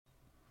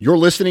You're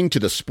listening to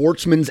the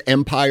Sportsman's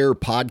Empire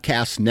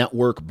Podcast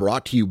Network,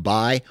 brought to you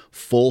by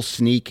Full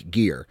Sneak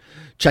Gear.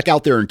 Check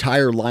out their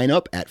entire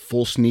lineup at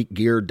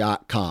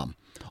fullsneakgear.com.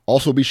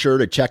 Also be sure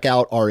to check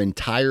out our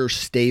entire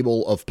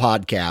stable of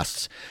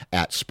podcasts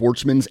at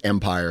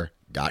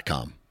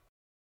sportsmansempire.com.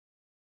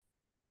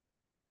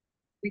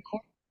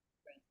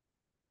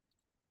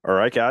 All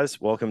right, guys,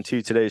 welcome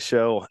to today's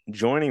show.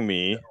 Joining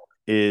me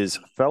is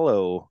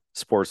fellow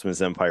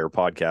Sportsman's Empire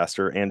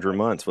podcaster, Andrew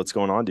Muntz. What's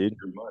going on, dude?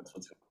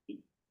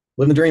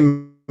 Living the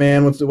dream,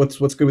 man.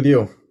 What's good with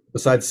you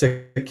besides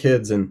sick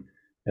kids and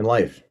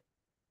life?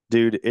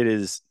 Dude,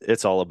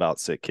 it's all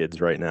about sick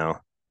kids right now.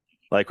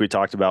 Like we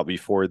talked about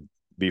before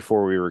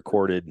we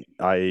recorded,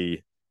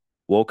 I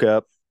woke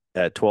up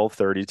at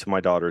 12:30 to my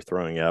daughter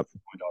throwing up,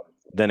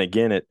 then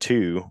again at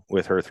 2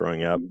 with her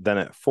throwing up, then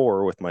at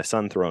 4 with my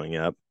son throwing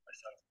up.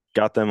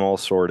 Got them all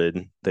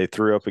sorted. They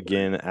threw up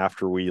again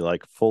after we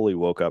fully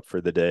woke up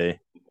for the day.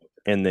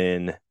 And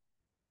then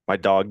my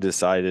dog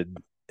decided,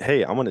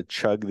 hey, I'm going to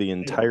chug the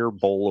entire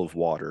bowl of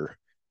water.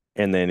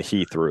 And then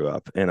he threw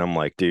up. And I'm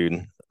like,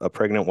 dude, a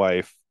pregnant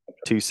wife,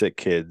 2 sick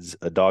kids,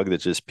 a dog that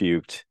just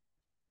puked.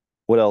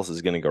 What else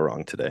is going to go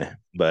wrong today?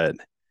 But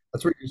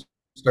that's where you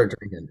start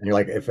drinking. And you're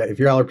like, if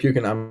you're all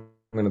puking, I'm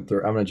going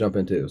to jump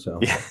in too. So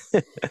yeah,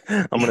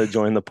 I'm going to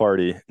join the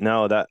party.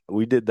 No, that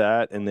we did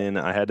that. And then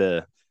I had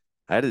to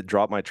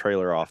drop my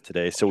trailer off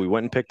today. So we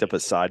went and picked up a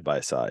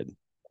side-by-side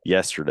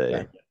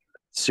yesterday. Okay.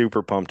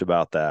 Super pumped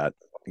about that.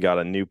 Got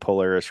a new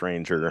Polaris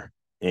Ranger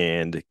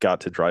and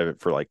got to drive it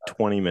for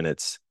 20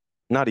 minutes.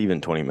 Not even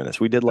 20 minutes.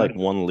 We did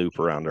one loop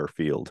around our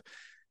field.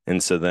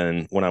 And so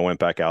then when I went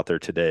back out there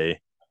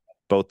today,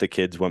 both the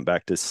kids went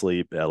back to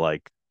sleep at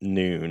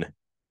noon.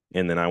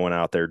 And then I went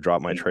out there,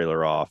 dropped my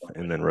trailer off,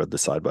 and then rode the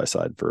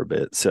side-by-side for a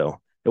bit.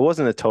 So it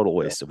wasn't a total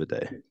waste of a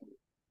day.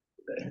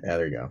 Yeah,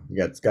 there you go. You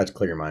got to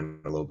clear your mind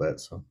a little bit.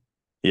 So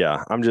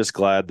yeah, I'm just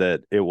glad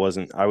that it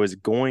wasn't. I was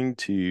going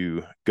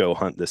to go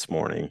hunt this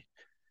morning,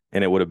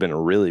 and it would have been a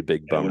really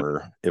big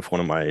bummer if one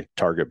of my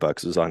target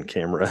bucks was on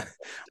camera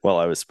while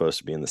I was supposed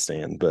to be in the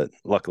stand. But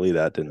luckily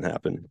that didn't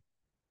happen.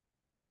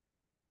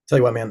 Tell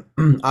you what, man,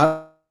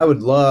 I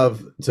would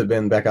love to have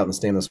been back out in the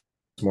stand this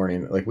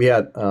morning. We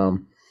had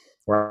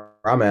where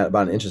I'm at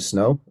about an inch of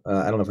snow.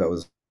 I don't know if that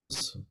was,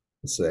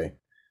 let's say,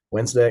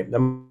 Wednesday. That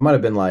might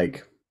have been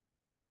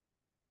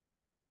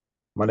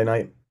Monday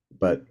night,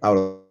 but I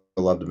would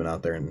have loved to have been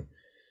out there and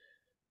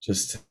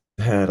just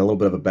had a little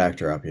bit of a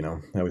backdrop,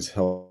 that always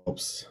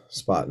helps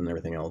spot and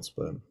everything else.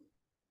 But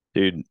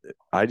dude,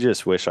 I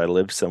just wish I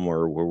lived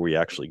somewhere where we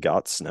actually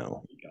got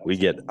snow. We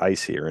get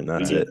ice here and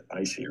that's it.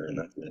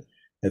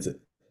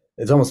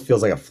 It almost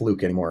feels like a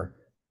fluke anymore.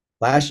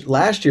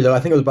 Last year though,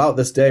 I think it was about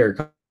this day or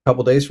a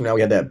couple days from now,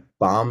 we had that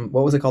bomb.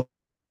 What was it called?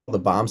 The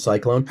bomb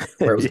cyclone,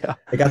 where it was yeah.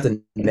 It got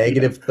to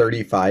negative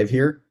 35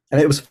 here,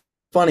 and it was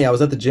funny. I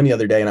was at the gym the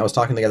other day and I was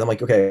talking to the guys. I'm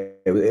like, okay,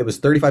 it was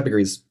 35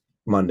 degrees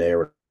Monday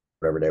or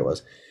whatever day it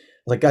was. I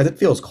was like, guys, it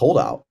feels cold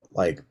out.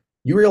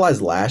 You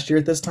realize last year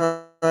at this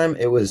time,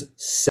 it was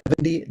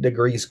 70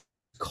 degrees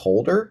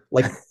colder.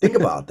 Think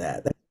about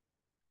that. That's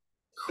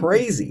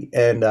crazy.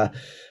 And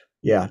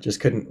yeah, just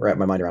couldn't wrap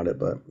my mind around it,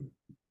 but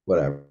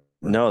whatever.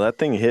 No, that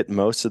thing hit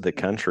most of the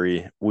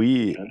country.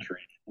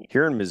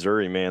 Here in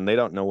Missouri, man, they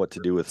don't know what to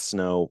do with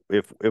snow.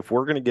 If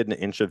we're going to get an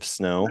inch of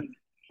snow,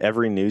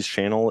 every news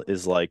channel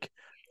is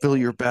fill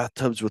your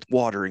bathtubs with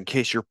water in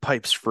case your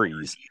pipes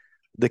freeze.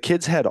 The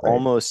kids had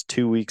almost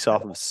 2 weeks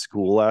off of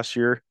school last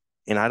year,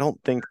 and I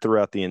don't think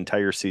throughout the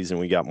entire season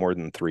we got more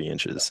than 3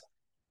 inches.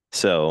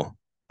 So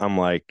I'm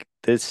like,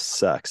 this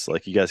sucks.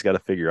 You guys got to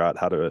figure out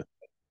how to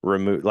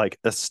remove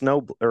a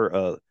snow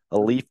or a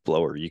leaf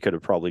blower. You could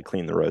have probably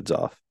cleaned the roads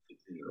off.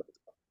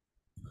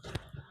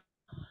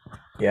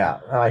 Yeah,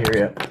 I hear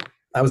you.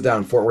 I was down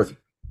in Fort Worth,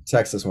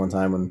 Texas one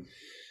time when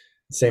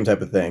same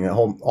type of thing.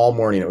 All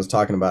morning it was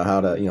talking about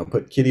how to,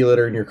 put kitty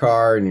litter in your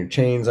car and your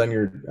chains on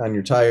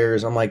your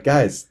tires. I'm like,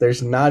 guys,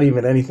 there's not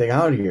even anything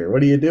out here.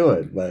 What are you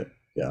doing? But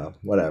yeah,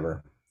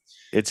 whatever.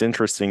 It's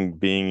interesting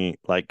being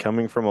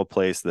coming from a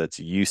place that's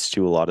used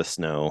to a lot of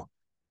snow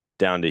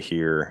down to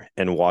here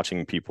and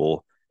watching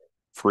people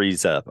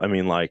freeze up. I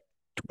mean,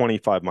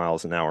 25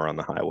 miles an hour on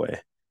the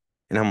highway.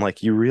 And I'm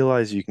like, you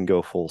realize you can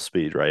go full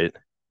speed, right?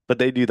 But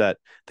they do that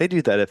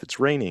if it's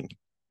raining.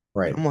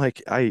 Right. I'm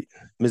like,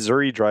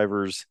 Missouri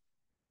drivers,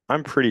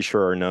 I'm pretty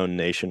sure are known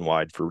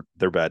nationwide for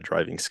their bad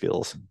driving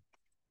skills.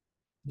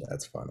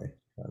 That's funny.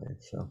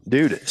 So,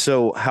 dude,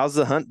 so how's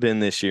the hunt been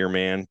this year,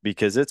 man?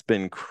 Because it's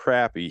been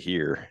crappy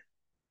here.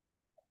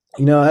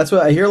 That's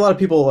what I hear a lot of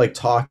people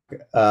talk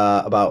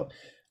about.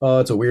 Oh,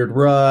 it's a weird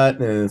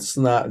rut and it's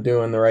not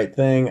doing the right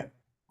thing.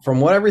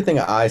 From everything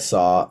I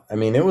saw, I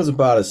mean, it was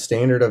about as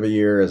standard of a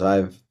year as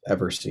I've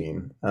ever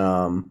seen.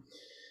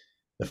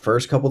 The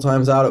first couple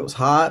times out, it was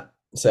hot.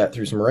 Sat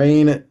through some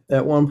rain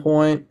at one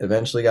point,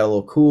 eventually got a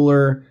little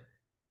cooler.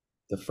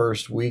 The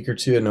first week or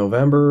two in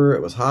November,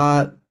 it was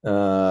hot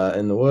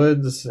in the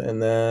woods.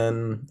 And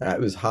then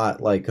it was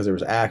hot, because there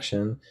was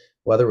action.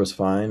 Weather was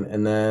fine.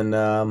 And then,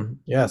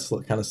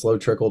 kind of slow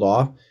trickled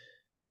off.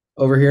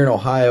 over here in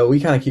Ohio, we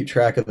kind of keep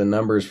track of the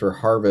numbers for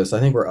harvest. I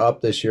think we're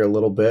up this year a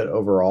little bit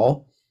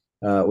overall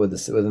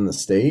within the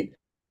state.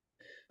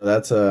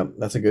 That's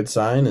a good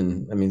sign,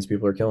 and that means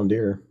people are killing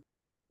deer.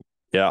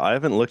 Yeah, I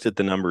haven't looked at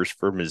the numbers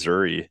for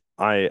Missouri.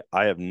 I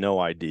have no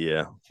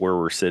idea where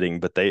we're sitting,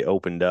 but they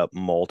opened up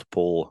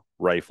multiple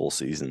rifle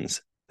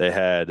seasons. They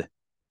had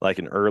like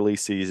an early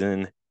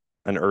season,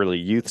 an early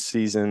youth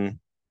season,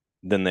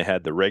 then they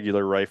had the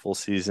regular rifle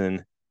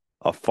season,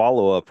 a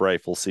follow-up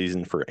rifle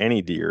season for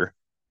any deer,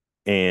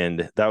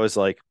 and that was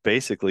like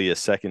basically a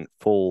second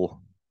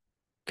full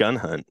gun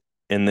hunt.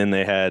 And then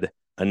they had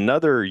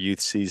another youth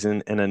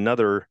season and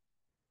another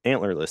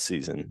antlerless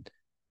season.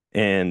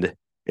 And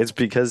it's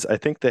because I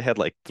think they had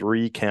like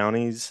three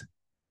counties.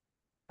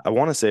 I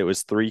want to say it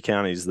was three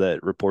counties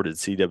that reported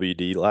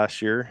CWD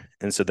last year.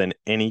 And so then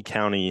any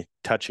county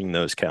touching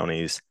those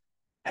counties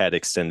had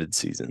extended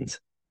seasons.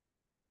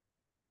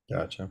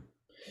 Gotcha.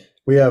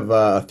 We have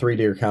a Three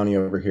Deer County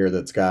over here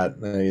that's got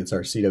it's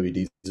our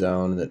CWD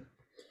zone that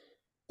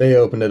they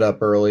opened it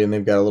up early, and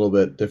they've got a little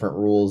bit different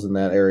rules in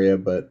that area,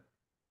 but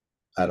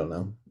I don't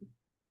know.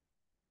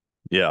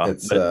 Yeah.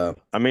 It's But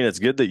I mean, it's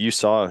good that you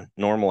saw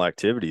normal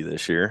activity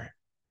this year.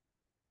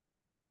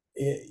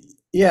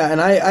 Yeah,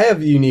 and I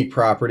have unique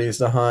properties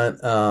to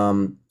hunt.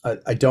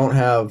 I don't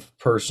have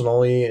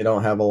personally, I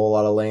don't have a whole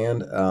lot of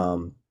land.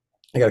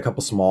 I got a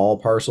couple small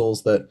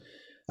parcels that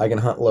I can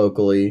hunt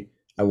locally.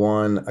 I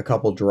won a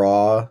couple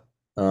draw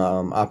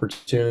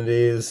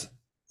opportunities,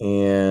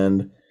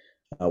 and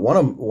one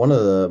of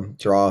the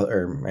draw,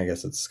 or I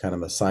guess it's kind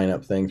of a sign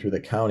up thing through the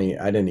county.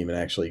 I didn't even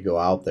actually go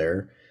out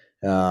there,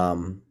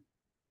 um,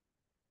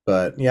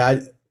 but yeah,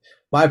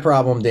 my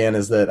problem, Dan,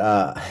 is that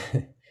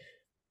I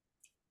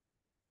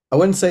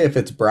wouldn't say if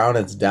it's brown,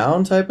 it's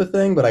down type of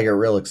thing, but I get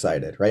real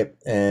excited, right?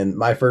 And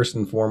my first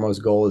and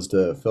foremost goal is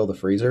to fill the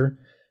freezer.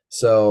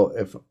 So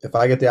if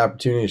I get the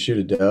opportunity to shoot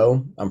a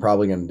doe, I'm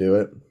probably going to do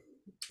it.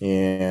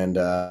 And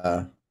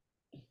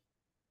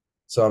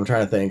so I'm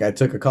trying to think. I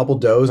took a couple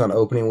does on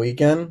opening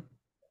weekend.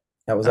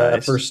 That was that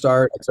Nice. first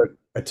start.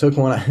 I took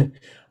one.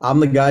 I'm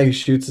the guy who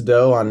shoots a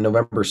doe on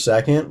November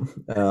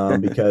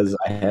 2nd because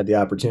I had the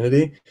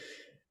opportunity.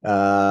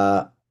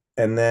 Uh,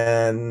 and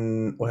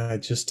then I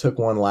just took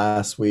one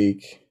last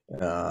week.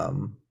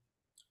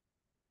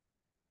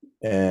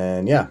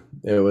 And yeah,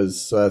 it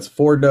was so that's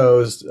four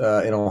does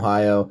in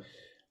Ohio.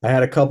 I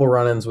had a couple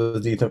run-ins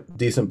with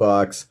decent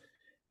bucks,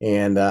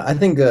 and I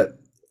think that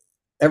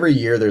every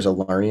year there's a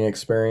learning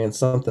experience.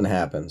 Something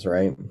happens,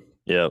 right?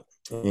 Yep.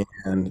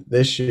 And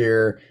this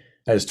year,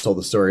 I just told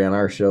the story on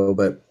our show,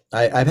 but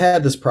I've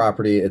had this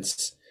property.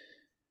 It's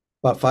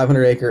about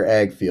 500-acre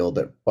ag field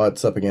that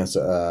butts up against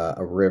a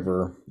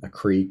river, a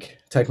creek.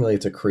 Technically,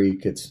 it's a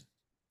creek. It's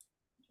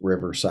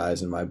river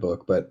size in my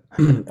book, but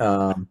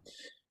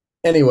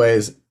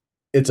anyways,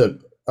 it's a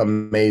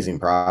amazing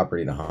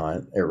property to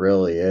hunt. It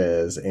really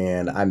is.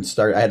 And I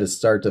had to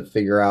start to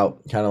figure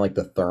out kind of like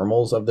the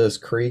thermals of this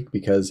creek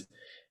because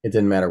it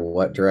didn't matter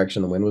what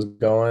direction the wind was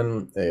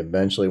going. They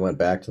eventually went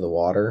back to the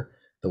water.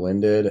 The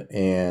wind did,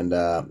 and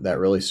that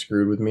really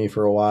screwed with me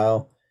for a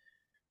while.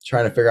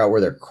 Trying to figure out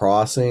where they're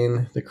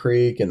crossing the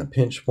creek and the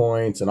pinch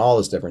points and all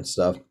this different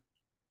stuff.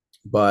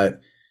 But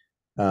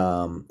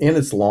and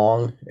it's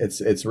long.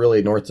 It's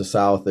really north to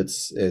south.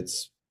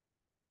 It's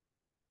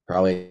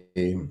probably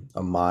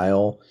a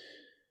mile,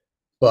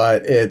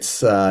 but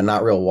it's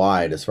not real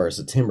wide as far as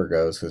the timber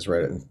goes because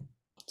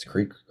it's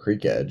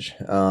creek edge.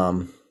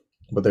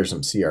 But there's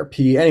some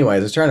CRP.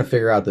 Anyways, I was trying to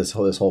figure out this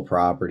whole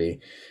property.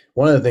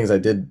 One of the things I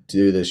did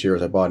do this year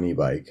was I bought an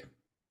e-bike,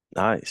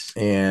 Nice.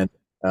 and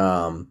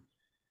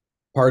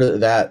part of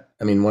that,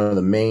 I mean, one of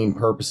the main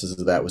purposes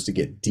of that was to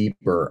get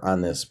deeper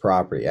on this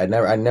property. I'd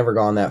never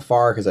gone that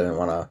far because I didn't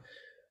want to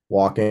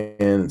walk in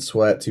and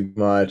sweat too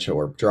much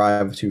or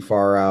drive too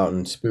far out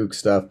and spook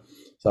stuff.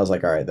 So I was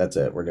like, all right, that's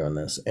it. We're doing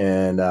this.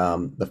 And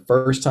the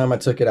first time I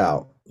took it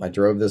out, I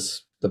drove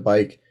the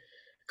bike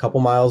a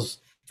couple miles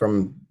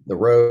from the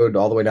road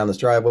all the way down this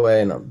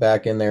driveway and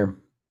back in there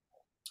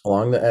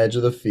along the edge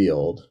of the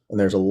field. And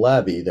there's a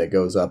levee that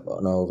goes up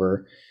and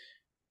over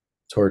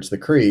towards the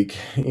creek.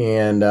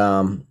 And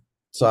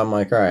so I'm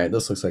like, all right,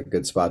 this looks like a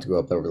good spot to go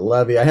up over the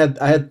levee. I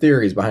had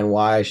theories behind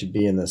why I should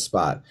be in this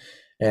spot.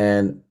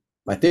 And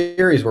my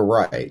theories were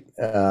right.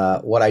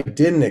 What I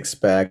didn't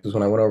expect was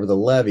when I went over the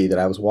levee that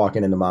I was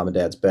walking into mom and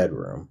dad's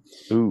bedroom.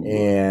 Ooh.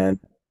 And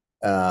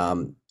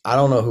I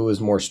don't know who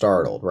was more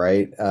startled,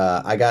 right?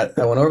 I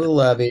went over the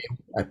levee.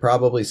 I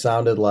probably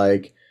sounded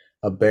like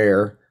a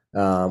bear,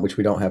 which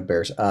we don't have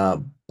bears,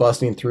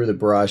 busting through the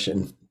brush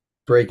and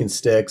breaking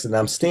sticks. And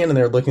I'm standing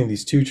there looking at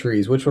these two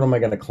trees. Which one am I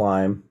going to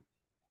climb?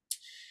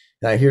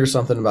 And I hear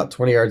something about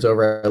 20 yards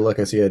over. I look,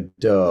 I see a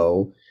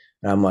doe.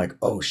 And I'm like,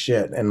 oh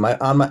shit. And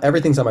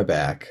everything's on my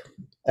back.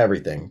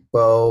 Everything.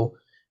 Bow,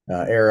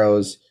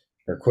 arrows,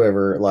 or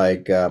quiver,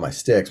 like my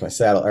sticks, my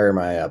saddle, or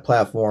my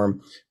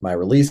platform, my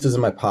release is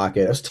in my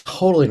pocket. I was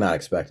totally not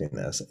expecting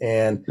this.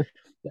 And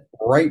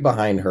right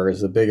behind her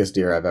is the biggest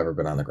deer I've ever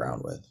been on the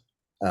ground with.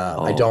 I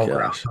Oh don't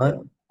ground gosh.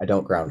 hunt. I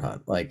don't ground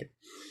hunt. Like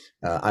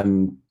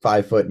I'm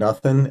 5 foot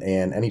nothing,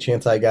 and any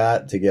chance I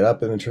got to get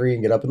up in a tree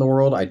and get up in the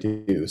world, I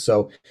do.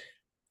 So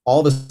all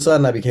of a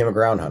sudden, I became a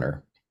ground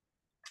hunter,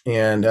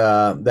 and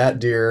that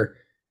deer.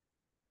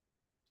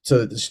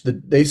 So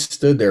they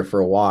stood there for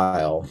a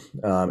while,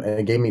 and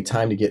it gave me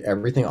time to get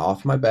everything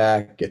off my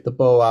back, get the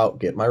bow out,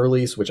 get my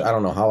release, which I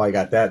don't know how I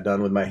got that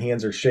done. With my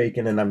hands are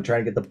shaking and I'm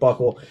trying to get the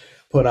buckle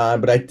put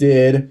on, but I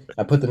did.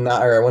 I put the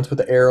knot, or I went to put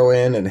the arrow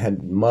in and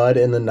had mud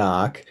in the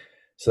nock,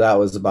 so that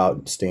was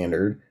about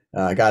standard.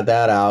 I got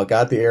that out,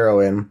 got the arrow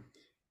in.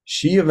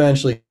 She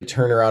eventually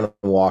turned around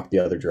and walked the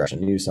other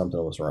direction, knew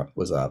something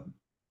was up,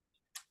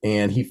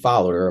 and he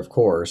followed her, of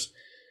course.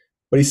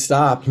 But he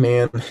stopped,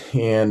 man,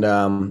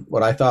 and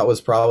what I thought was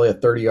probably a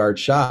 30-yard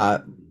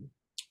shot,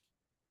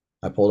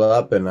 I pulled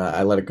up and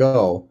I let it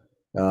go.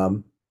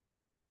 Um,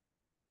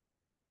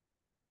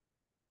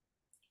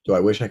 do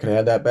I wish I could have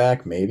had that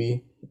back?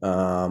 Maybe.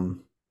 But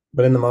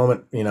in the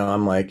moment,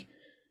 I'm like,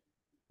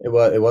 it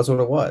was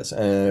what it was,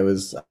 and it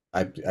was.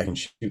 I can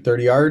shoot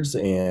 30 yards,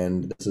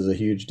 and this is a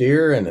huge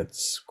deer, and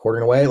it's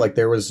quartering away. Like,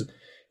 there was,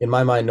 in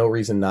my mind, no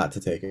reason not to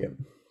take it.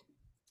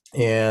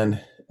 And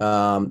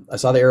I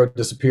saw the arrow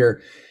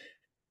disappear.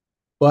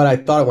 But I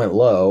thought it went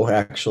low,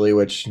 actually,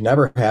 which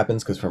never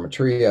happens because from a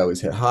tree, I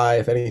always hit high,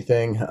 if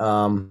anything.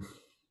 I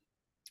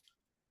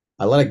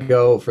let it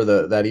go for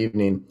that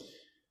evening.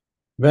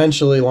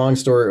 Eventually, long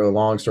story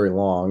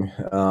long,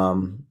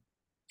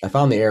 I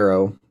found the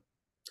arrow,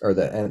 or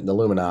the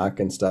luminoc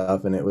and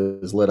stuff, and it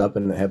was lit up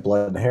and it had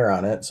blood and hair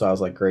on it. So I was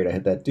like, great, I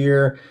hit that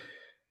deer,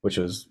 which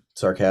was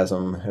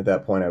sarcasm. At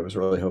that point, I was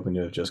really hoping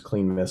to have just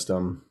clean missed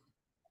him,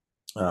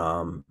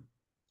 because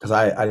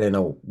I didn't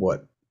know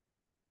what's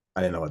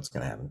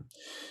going to happen.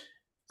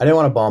 I didn't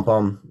want to bump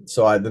them,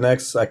 so I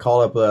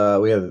called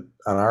up. We had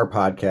on our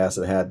podcast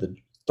that had the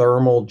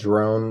thermal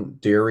drone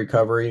deer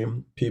recovery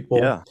people.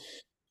 Yeah.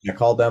 I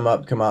called them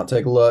up to come out and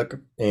take a look,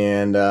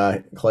 and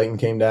Clayton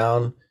came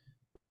down.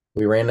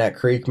 We ran that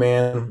creek,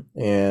 man,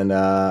 and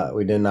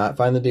we did not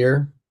find the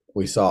deer.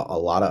 We saw a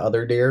lot of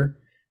other deer.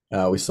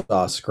 We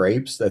saw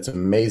scrapes. That's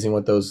amazing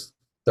what those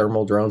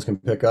thermal drones can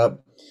pick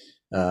up.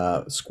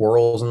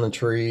 Squirrels in the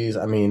trees.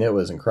 I mean, it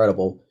was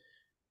incredible.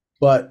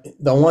 But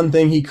the one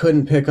thing he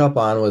couldn't pick up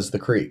on was the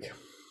creek.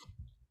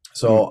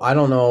 So I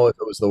don't know if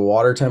it was the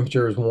water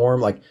temperature was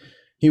warm. Like,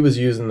 he was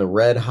using the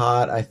red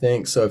hot, I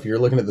think. So if you're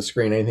looking at the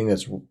screen, anything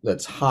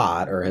that's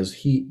hot or has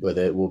heat with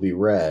it will be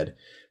red.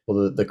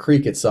 Well, the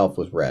creek itself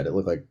was red. It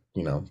looked like,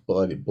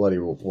 bloody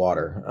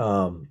water.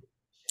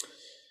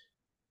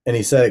 And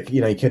he said, he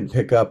couldn't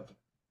pick up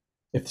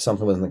if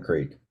something was in the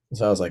creek.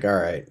 So I was like, all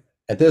right.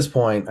 At this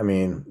point, I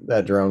mean,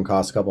 that drone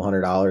cost a couple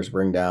 $100 to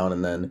bring down,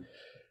 and then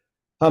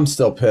I'm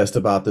still pissed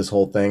about this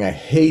whole thing. I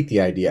hate the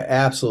idea,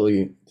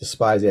 absolutely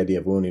despise the idea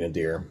of wounding a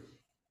deer.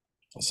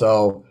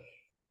 So,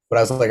 but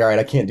I was like, all right,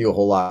 I can't do a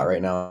whole lot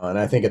right now. And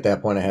I think at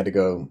that point I had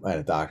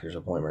a doctor's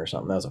appointment or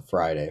something. That was a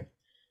Friday.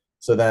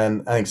 So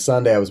then I think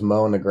Sunday I was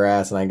mowing the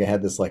grass and I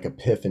had this like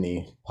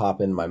epiphany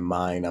pop in my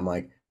mind. I'm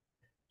like,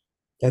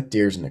 that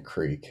deer's in the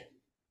creek.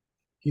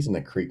 He's in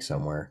the creek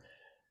somewhere.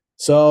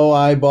 So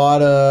I bought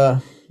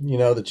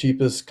the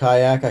cheapest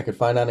kayak I could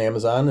find on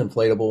Amazon,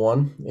 inflatable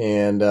one,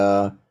 and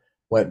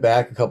went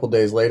back a couple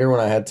days later when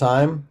I had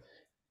time,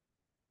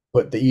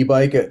 put the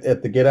e-bike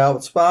at the get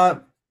out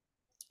spot,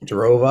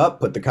 drove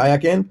up, put the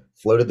kayak in,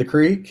 floated the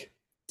creek,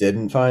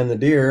 didn't find the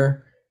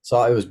deer.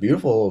 Saw it was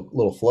beautiful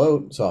little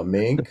float. Saw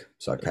mink,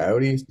 saw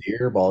coyotes,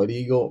 deer, bald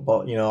eagle,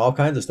 all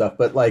kinds of stuff.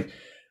 But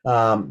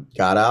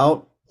got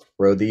out,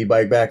 rode the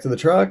e-bike back to the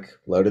truck,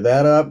 loaded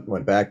that up,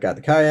 went back, got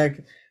the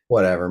kayak,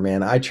 whatever,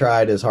 man. I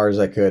tried as hard as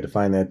I could to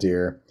find that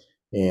deer,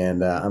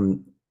 and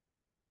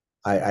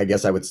I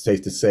guess I would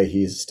safe to say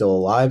he's still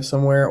alive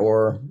somewhere,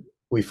 or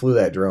we flew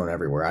that drone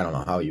everywhere. I don't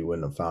know how you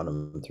wouldn't have found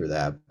him through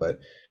that, but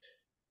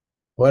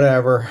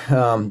whatever.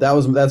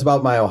 That's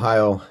about my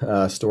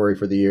Ohio story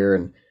for the year,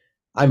 and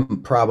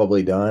I'm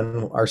probably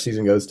done. Our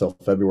season goes till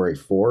February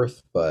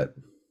 4th, but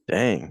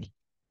dang,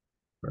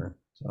 so.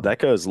 That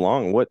goes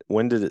long.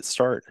 When did it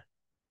start?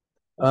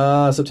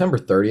 September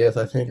 30th,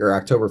 I think, or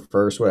October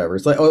 1st, whatever.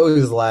 It's like, it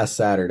was the last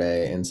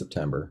Saturday in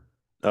September.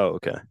 Oh,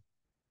 okay.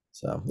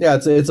 So yeah,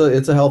 it's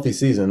a healthy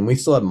season. We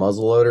still have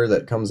muzzleloader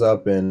that comes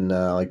up in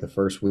like the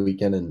first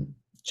weekend in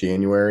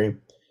January,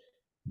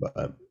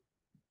 but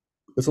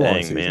it's a long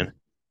season, man.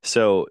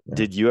 So yeah.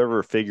 Did you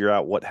ever figure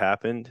out what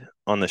happened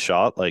on the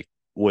shot? Like,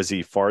 was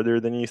he farther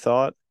than you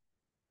thought?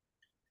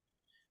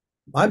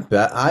 I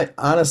bet. I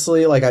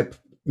honestly, I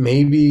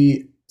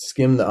maybe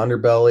skimmed the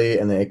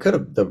underbelly, and then it could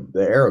have the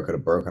arrow could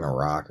have broken a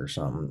rock or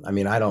something. I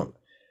mean, I don't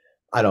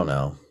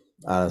know.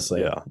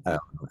 Honestly, Yeah.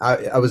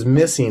 I was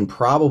missing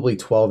probably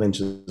 12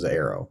 inches of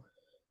arrow.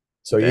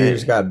 So he either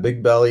just got a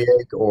big belly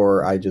ache,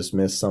 or I just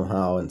missed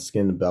somehow and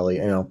skinned the belly.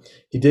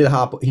 He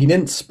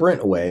didn't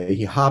sprint away.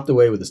 He hopped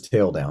away with his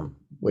tail down,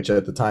 which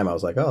at the time I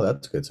was like, oh,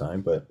 that's a good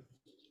sign, but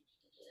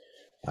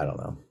I don't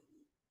know.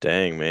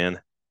 Dang,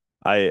 man.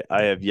 I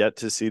have yet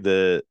to see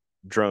the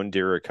drone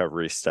deer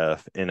recovery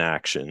stuff in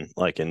action,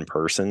 like in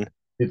person.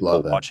 You'd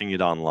love But that. watching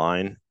it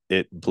online,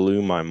 it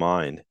blew my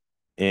mind.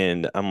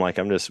 And I'm like,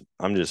 I'm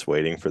just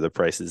waiting for the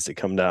prices to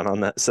come down on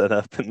that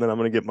setup, and then I'm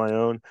going to get my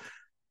own.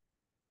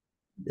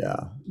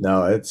 Yeah,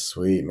 no, it's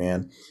sweet,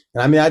 man.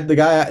 And I mean,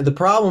 the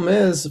problem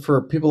is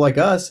for people like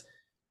us,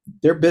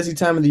 their busy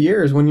time of the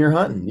year is when you're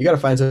hunting. You got to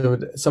find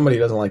somebody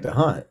who doesn't like to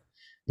hunt.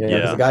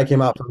 Because the guy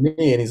came out for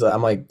me and he's like,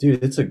 I'm like,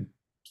 dude, it's a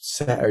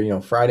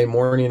Friday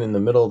morning in the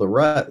middle of the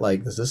rut.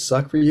 Like, does this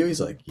suck for you? He's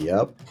like,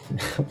 yep.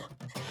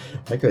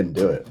 I couldn't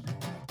do it.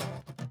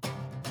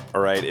 All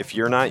right, if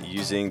you're not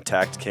using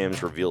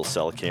Tactacam's Reveal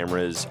cell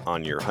cameras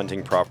on your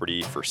hunting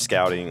property for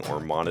scouting or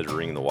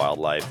monitoring the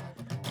wildlife,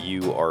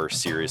 you are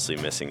seriously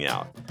missing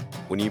out.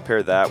 When you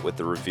pair that with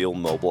the Reveal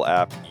mobile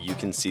app, you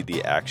can see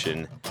the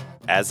action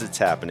as it's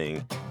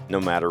happening,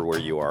 no matter where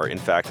you are. In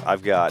fact,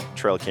 I've got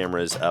trail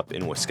cameras up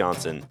in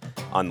Wisconsin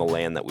on the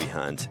land that we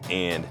hunt,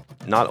 and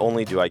not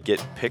only do I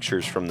get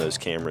pictures from those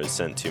cameras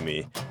sent to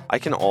me, I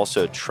can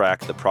also track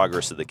the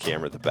progress of the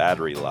camera, the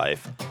battery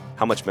life,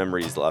 how much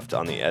memory is left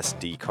on the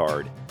SD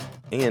card,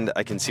 and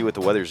I can see what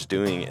the weather's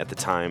doing at the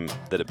time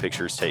that a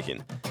picture is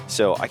taken.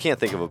 So I can't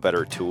think of a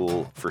better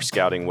tool for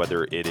scouting,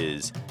 whether it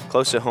is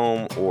close to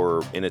home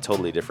or in a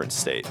totally different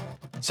state.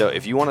 So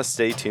if you want to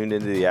stay tuned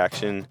into the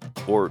action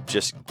or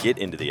just get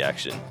into the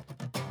action,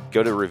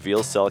 go to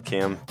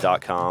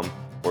revealcellcam.com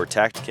or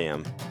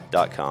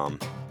tactacam.com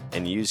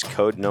and use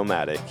code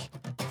Nomadic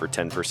for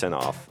 10%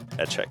 off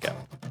at checkout.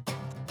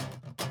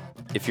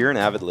 If you're an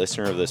avid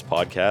listener of this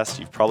podcast,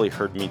 you've probably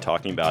heard me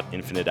talking about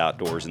Infinite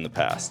Outdoors in the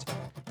past.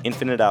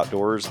 Infinite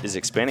Outdoors is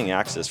expanding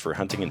access for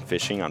hunting and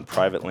fishing on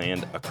private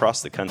land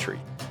across the country.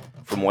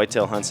 From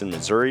whitetail hunts in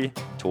Missouri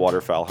to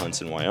waterfowl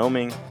hunts in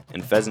Wyoming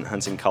and pheasant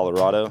hunts in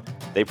Colorado,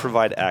 they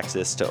provide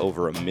access to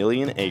over 1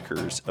 million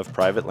acres of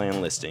private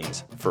land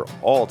listings for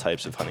all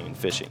types of hunting and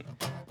fishing.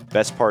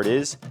 Best part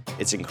is,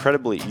 it's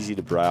incredibly easy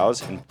to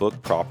browse and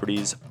book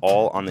properties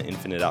all on the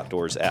Infinite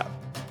Outdoors app.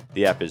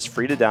 The app is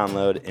free to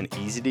download and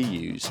easy to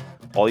use.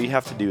 All you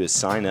have to do is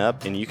sign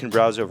up and you can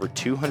browse over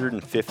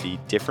 250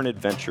 different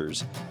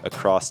adventures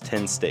across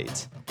 10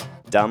 states.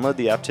 Download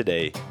the app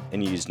today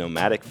and use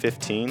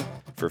Nomadic15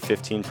 for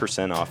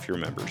 15% off your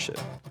membership.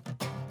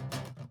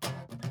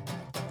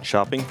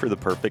 Shopping for the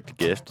perfect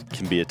gift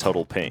can be a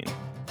total pain.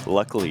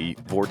 Luckily,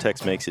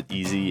 Vortex makes it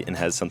easy and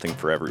has something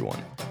for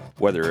everyone.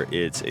 Whether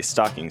it's a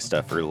stocking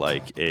stuffer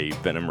like a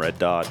Venom Red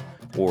Dot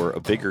or a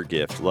bigger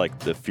gift like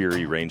the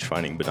Fury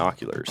range-finding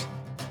binoculars.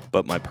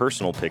 But my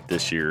personal pick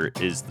this year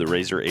is the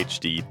Razor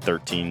HD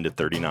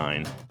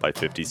 13-39 by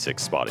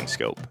 56 spotting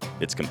scope.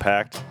 It's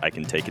compact, I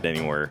can take it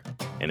anywhere,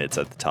 and it's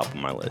at the top of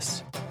my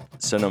list.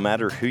 So no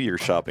matter who you're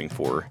shopping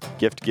for,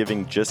 gift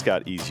giving just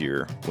got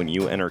easier when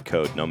you enter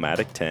code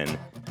Nomadic10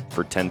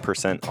 for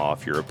 10%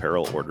 off your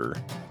apparel order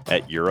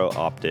at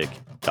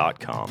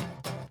eurooptic.com.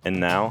 And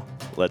now,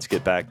 let's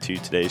get back to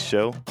today's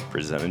show,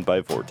 presented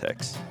by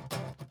Vortex.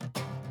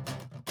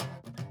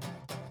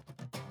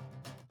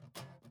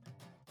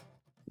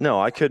 No,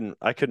 I couldn't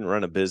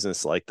run a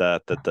business like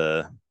that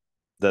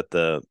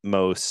the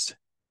most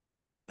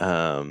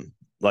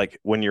like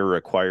when you're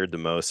required the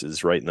most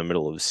is right in the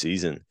middle of the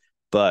season.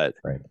 But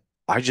right.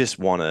 I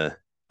want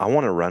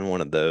to run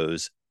one of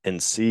those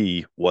and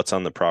see what's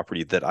on the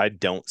property that I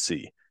don't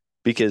see,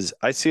 because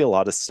I see a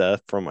lot of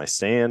stuff from my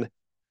stand.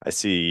 I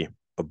see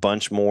a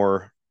bunch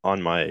more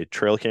on my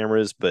trail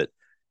cameras, but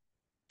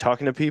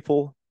talking to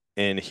people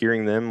and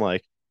hearing them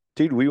like,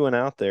 dude, we went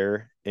out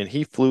there and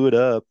he flew it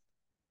up,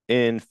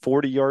 and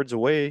 40 yards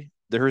away,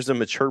 there's a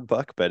mature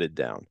buck bedded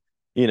down,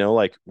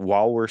 like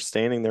while we're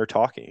standing there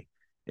talking.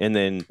 And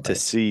then to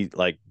see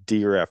like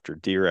deer after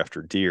deer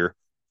after deer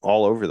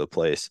all over the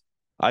place.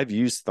 I've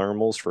used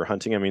thermals for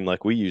hunting. I mean,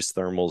 like we used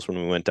thermals when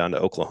we went down to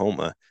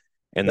Oklahoma,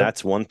 and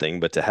that's one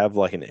thing, but to have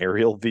like an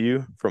aerial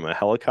view from a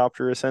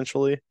helicopter,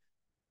 essentially,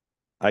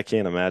 I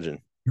can't imagine.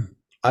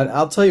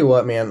 I'll tell you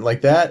what, man,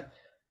 like that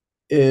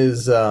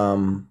is, you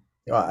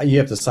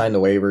have to sign the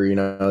waiver,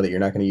 that you're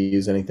not going to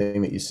use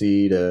anything that you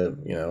see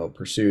to,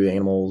 pursue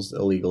animals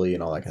illegally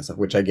and all that kind of stuff,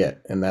 which I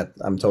get. And that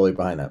I'm totally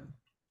behind that.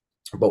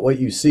 But what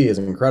you see is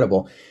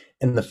incredible.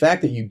 And the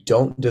fact that you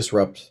don't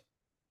disrupt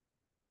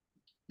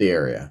the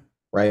area,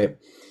 right?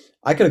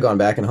 I could have gone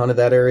back and hunted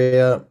that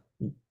area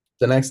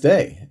the next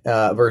day,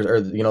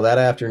 that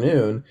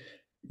afternoon.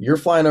 You're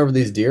flying over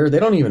these deer, they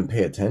don't even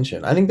pay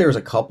attention. I think there's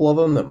a couple of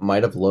them that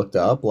might have looked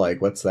up,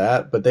 like, what's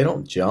that? But they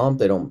don't jump,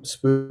 they don't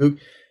spook.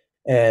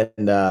 And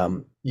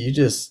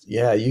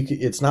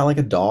it's not like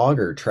a dog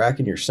or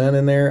tracking your scent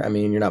in there. I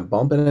mean, you're not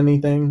bumping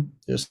anything.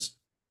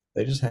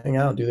 They just hang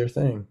out and do their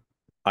thing.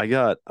 I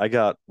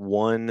got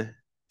one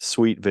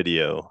sweet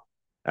video.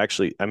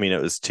 Actually, I mean,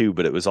 it was two,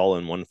 but it was all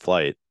in one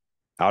flight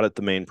out at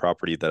the main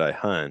property that I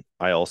hunt.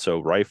 I also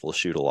rifle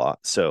shoot a lot.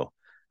 So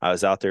I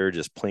was out there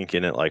just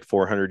plinking at like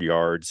 400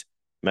 yards,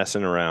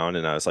 messing around.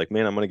 And I was like,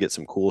 man, I'm going to get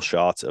some cool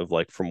shots of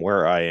like from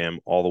where I am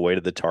all the way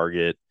to the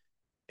target.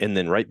 And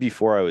then right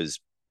before I was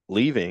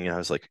leaving, I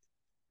was like,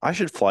 I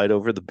should fly it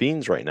over the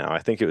beans right now. I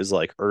think it was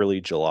like early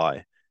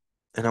July.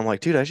 And I'm like,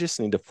 dude, I just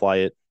need to fly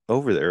it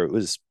over there. It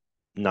was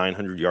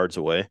 900 yards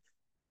away.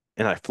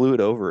 And I flew it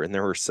over, and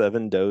there were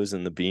 7 does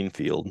in the bean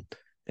field.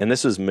 and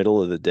this was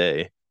middle of the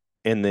day.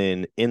 And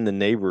then in the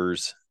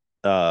neighbor's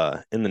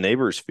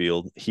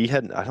field,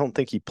 I don't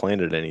think he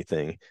planted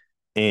anything.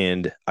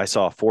 And I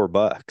saw 4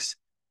 bucks,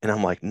 and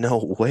I'm like,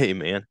 no way,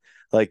 man.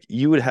 Like,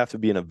 you would have to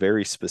be in a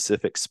very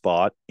specific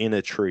spot in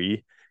a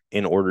tree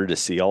in order to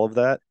see all of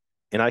that.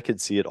 And I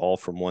could see it all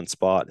from one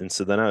spot. And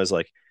so then I was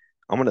like,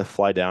 I'm going to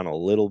fly down a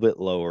little bit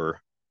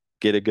lower,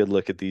 get a good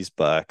look at these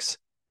bucks.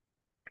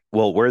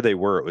 Well, where they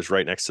were, it was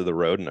right next to the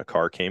road, and a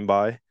car came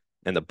by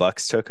and the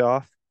bucks took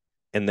off.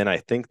 And then I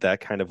think that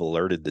kind of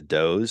alerted the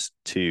does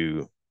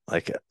to,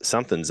 like,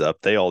 something's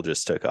up. They all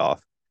just took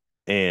off.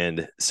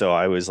 And so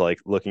I was like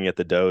looking at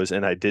the does,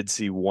 and I did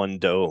see one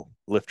doe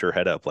lift her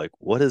head up, like,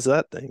 what is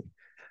that thing?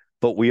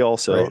 But we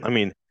also, Right. I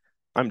mean,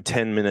 I'm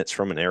 10 minutes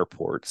from an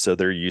airport, so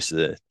they're used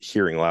to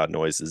hearing loud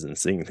noises and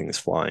seeing things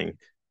flying.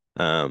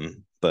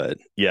 But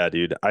yeah,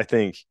 dude, I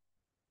think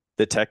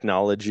the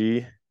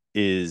technology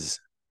is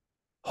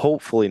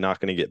hopefully not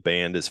going to get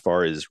banned as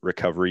far as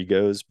recovery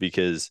goes,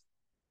 because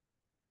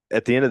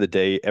at the end of the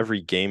day,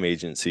 every game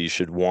agency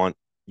should want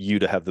you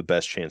to have the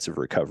best chance of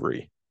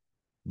recovery.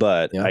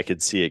 But Yeah. I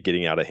could see it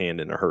getting out of hand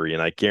in a hurry,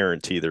 and I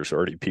guarantee there's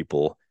already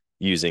people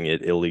using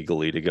it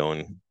illegally to go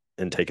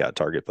and take out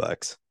target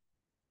bucks.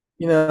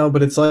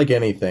 But it's like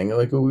anything.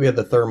 Like we had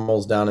the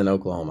thermals down in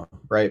Oklahoma,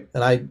 right?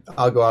 And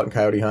I'll go out and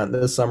coyote hunt.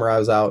 This summer I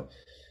was out.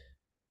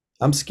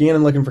 I'm skiing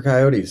and looking for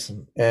coyotes,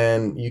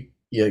 and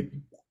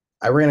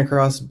I ran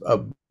across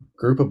a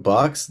group of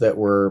bucks that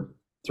were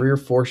 3 or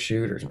 4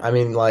 shooters. I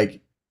mean,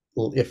 like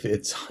if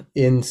it's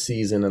in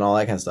season and all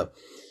that kind of stuff.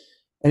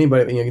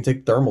 Anybody, you can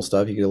take thermal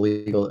stuff. You can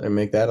illegal and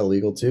make that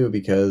illegal too,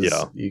 because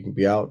Yeah. you can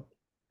be out.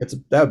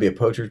 That would be a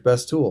poacher's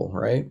best tool,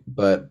 right?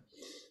 But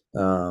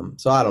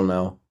so I don't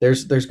know.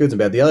 There's goods and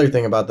bad. The other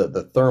thing about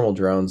the thermal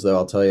drones, though,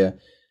 I'll tell you,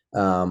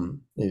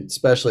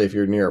 especially if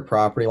you're near a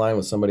property line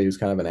with somebody who's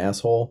kind of an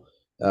asshole.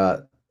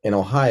 In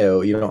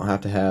Ohio, you don't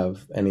have to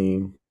have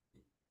any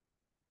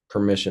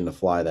permission to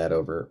fly that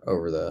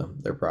over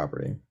their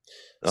property.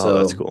 Oh,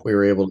 that's So cool. we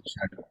were able to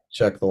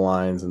check the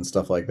lines and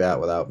stuff like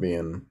that without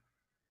being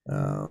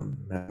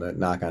having to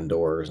knock on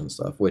doors and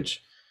stuff,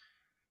 which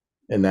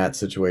in that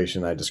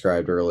situation I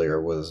described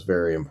earlier was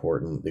very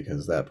important,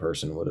 because that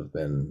person would have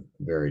been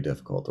very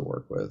difficult to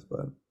work with.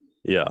 But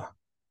Yeah.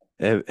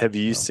 Have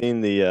you no,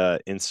 seen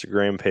the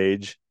Instagram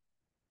page?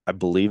 I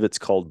believe it's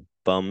called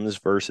Bums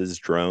versus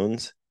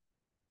Drones.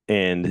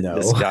 And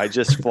this no. guy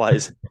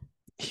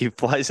he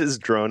flies his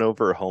drone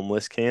over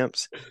homeless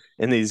camps,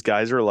 and these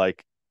guys are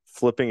like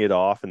flipping it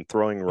off and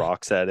throwing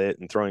rocks at it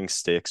and throwing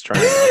sticks,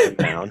 trying to knock it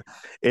down.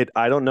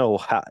 I don't know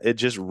how, it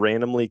just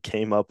randomly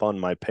came up on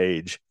my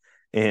page,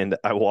 and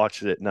I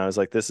watched it and I was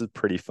like, this is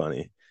pretty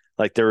funny.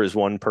 Like, there was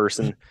one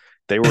person,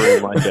 they were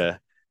in like a,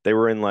 they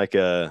were in like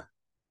a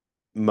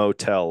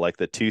motel, like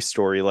the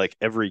 2-story, like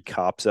every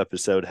cops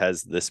episode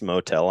has this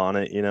motel on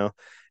it,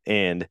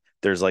 and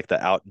there's like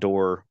the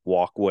outdoor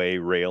walkway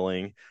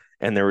railing.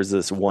 And there was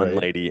this one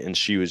Right. lady, and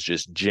she was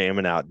just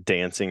jamming out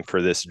dancing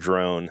for this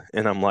drone.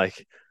 And I'm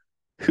like,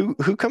 who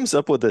comes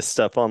up with this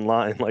stuff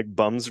online? Like,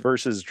 bums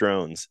versus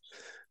drones.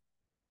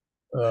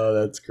 Oh,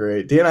 that's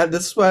great, Dan.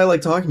 This is why I like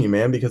talking to you,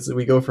 man, because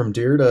we go from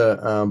deer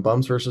to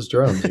bums versus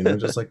drones,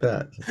 just like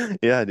that.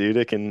 Yeah, dude,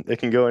 it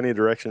can go any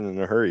direction in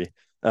a hurry.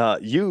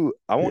 Yeah.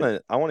 I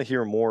want to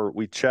hear more.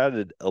 We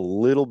chatted a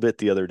little bit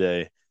the other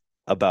day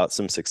about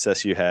some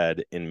success you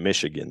had in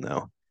Michigan,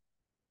 though.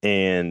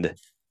 And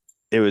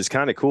it was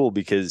kind of cool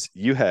because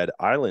you had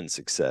island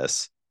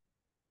success,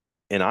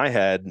 and I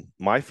had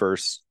my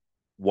first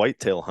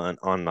whitetail hunt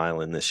on an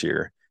island this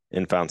year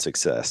and found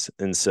success.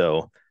 And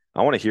so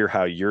I want to hear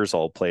how yours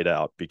all played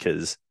out,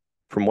 because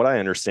from what I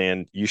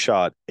understand, you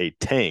shot a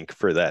tank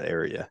for that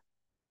area.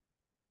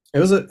 It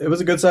was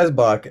a good sized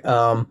buck.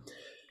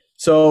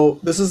 So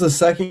this is the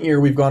second year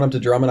we've gone up to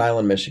Drummond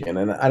Island, Michigan,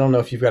 and I don't know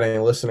if you've got any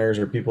listeners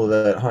or people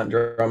that hunt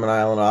Drummond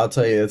Island. I'll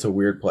tell you, it's a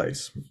weird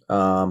place.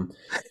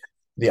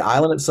 The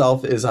island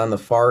itself is on the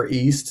far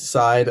east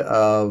side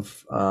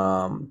of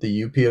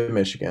the UP of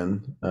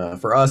Michigan.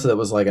 For us, it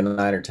was like a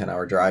 9 or 10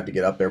 hour drive to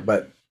get up there,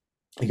 but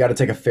you got to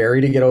take a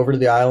ferry to get over to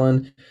the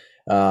island.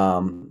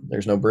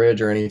 There's no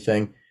bridge or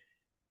anything.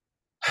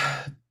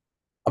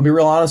 I'll be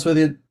real honest with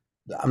you.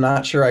 I'm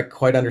not sure I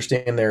quite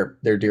understand their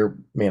deer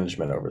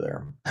management over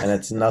there, and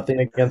it's nothing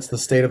against the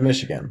state of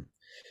Michigan.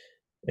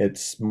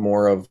 It's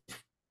more of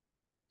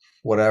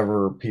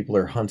whatever people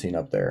are hunting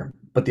up there.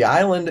 But the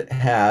island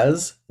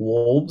has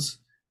wolves,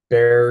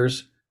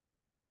 bears.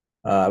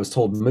 I was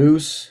told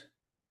moose,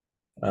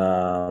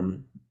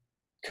 um,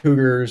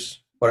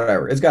 cougars,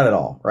 whatever. It's got it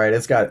all, right?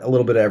 It's got a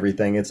little bit of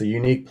everything. It's a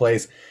unique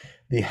place.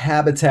 The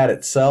habitat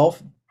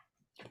itself,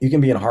 you can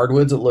be in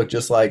hardwoods that look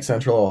just like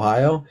Central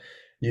Ohio.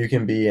 You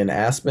can be in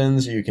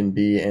aspens. You can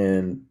be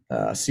in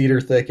cedar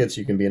thickets.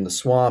 You can be in the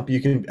swamp.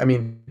 I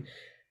mean,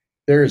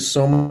 there is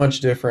so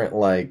much different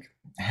like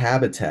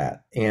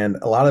habitat. And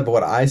a lot of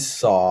what I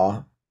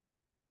saw,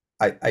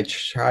 I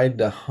tried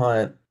to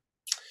hunt,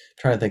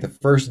 trying to think the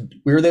first,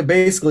 we were there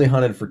basically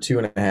hunted for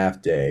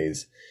 2.5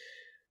 days.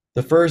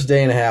 The first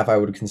day and a half I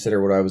would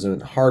consider what I was in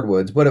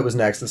hardwoods, but it was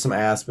next to some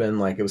aspen.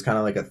 Like it was kind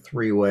of like a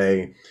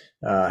three-way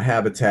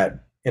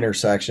habitat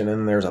intersection,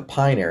 and there's a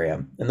pine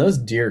area. And those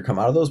deer come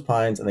out of those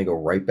pines and they go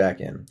right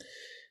back in.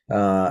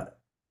 Uh,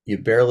 you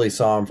barely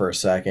saw them for a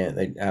second.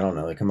 I don't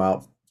know, they come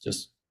out,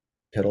 just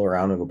piddle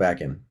around and go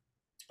back in.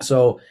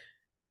 So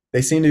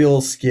they seem to be a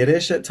little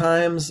skittish at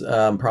times,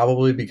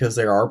 probably because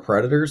there are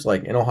predators.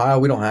 Like in Ohio,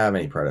 we don't have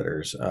any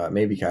predators,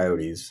 maybe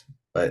coyotes,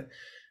 but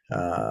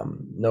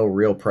no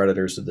real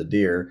predators to the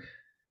deer.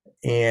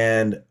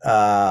 And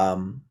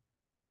the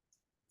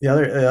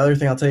other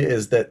thing I'll tell you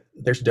is that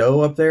there's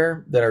doe up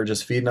there that are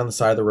just feeding on the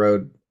side of the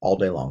road all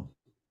day long,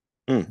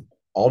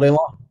 all day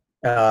long.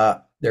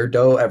 There are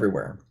doe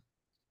everywhere.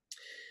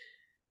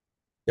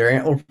 There are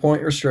antler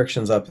point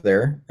restrictions up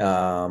there,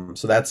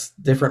 so that's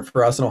different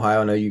for us in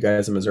Ohio. I know you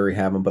guys in Missouri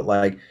have them, but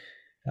like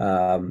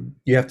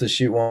you have to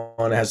shoot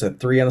one that has a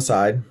 3 on the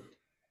side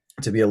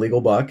to be a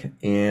legal buck.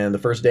 And the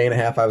first day and a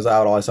half I was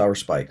out, all I saw were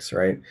spikes.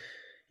 Right,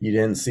 you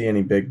didn't see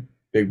any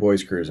big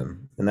boys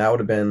cruising, and that would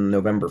have been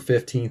November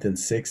 15th and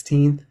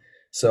 16th.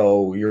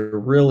 So you're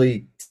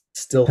really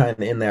still kind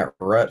of in that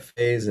rut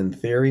phase in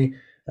theory,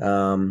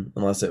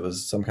 unless it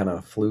was some kind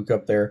of fluke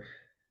up there.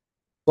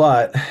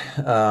 But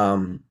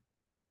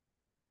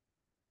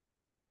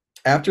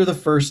after the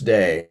first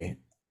day,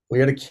 we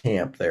had a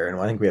camp there, and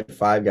I think we had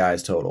 5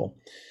 guys total.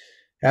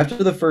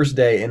 After the first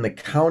day, in the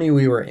county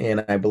we were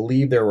in, I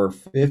believe there were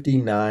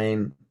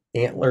 59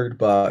 antlered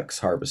bucks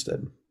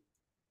harvested.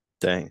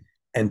 Dang.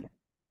 And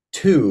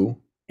 2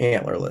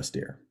 antlerless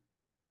deer.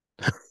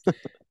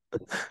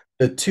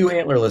 The 2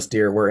 antlerless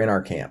deer were in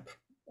our camp.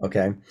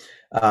 Okay.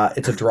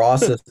 It's a draw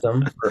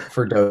system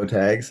for doe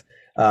tags.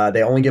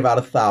 They only give out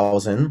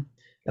 1,000.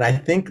 And I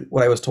think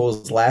what I was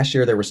told is last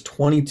year there was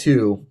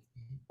 22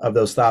 of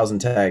those 1,000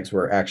 tags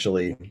were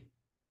actually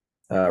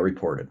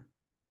reported.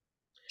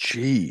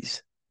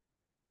 Jeez.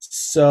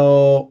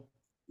 So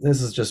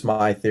this is just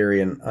my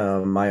theory and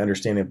my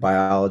understanding of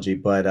biology,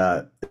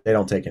 but they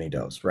don't take any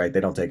does, right?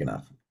 They don't take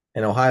enough.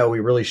 In Ohio, we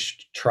really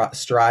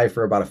strive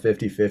for about a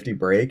 50-50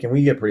 break, and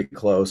we get pretty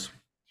close,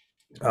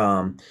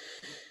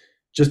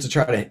 just to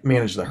try to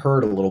manage the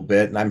herd a little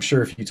bit. And I'm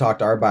sure if you talk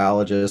to our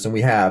biologists, and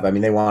we have, I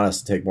mean, they want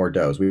us to take more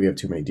does. We have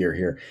too many deer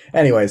here.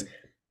 Anyways,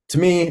 to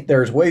me,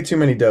 there's way too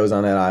many does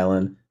on that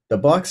island. The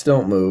bucks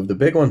don't move. The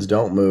big ones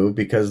don't move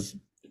because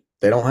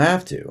they don't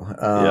have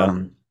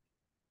to.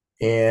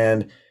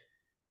 And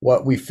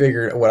what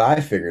I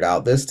figured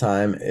out this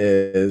time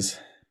is,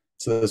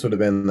 so this would have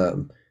been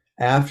the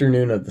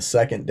afternoon of the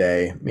second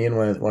day. Me and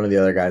one of the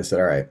other guys said,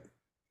 "All right,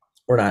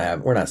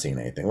 we're not seeing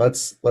anything.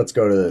 Let's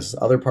go to this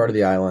other part of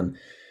the island.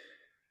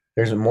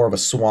 There's more of a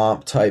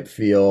swamp type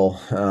feel."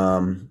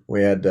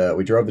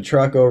 We drove the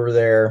truck over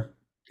there,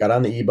 got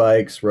on the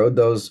e-bikes, rode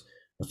those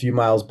a few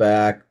miles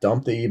back,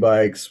 dumped the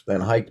e-bikes, then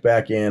hiked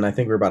back in. I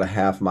think we're about a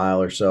half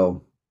mile or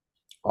so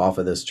off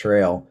of this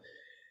trail.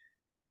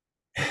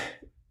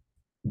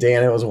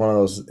 Dan, it was one of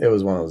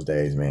those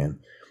days, man,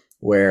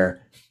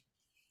 where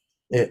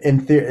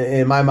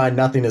in my mind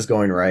nothing is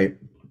going right.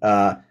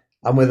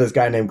 I'm with this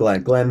guy named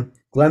Glenn.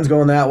 Glenn's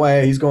going that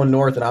way. He's going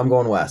north, and I'm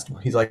going west.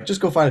 He's like,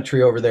 just go find a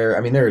tree over there.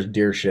 I mean, there's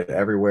deer shit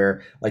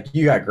everywhere. Like,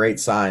 you got great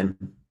sign.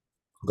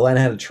 Glenn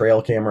had a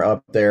trail camera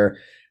up there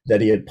that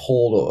he had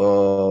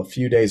pulled a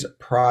few days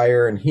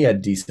prior, and he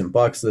had decent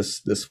bucks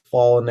this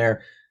fall in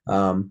there,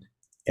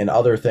 and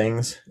other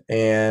things.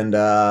 And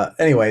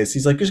anyways,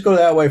 he's like, just go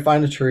that way,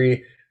 find a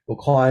tree. We'll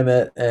climb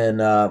it, and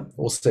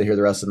we'll stay here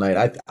the rest of the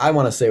night. I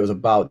want to say it was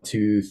about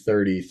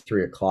 2:30,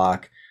 3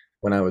 o'clock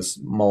when I was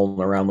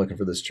mulling around looking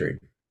for this tree.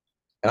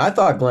 And I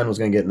thought Glenn was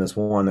going to get in this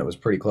one that was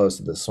pretty close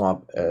to the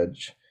swamp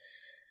edge.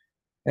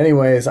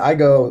 Anyways, I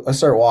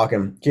start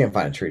walking, can't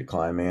find a tree to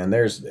climb, man.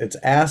 It's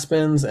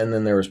aspens, and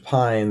then there was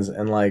pines,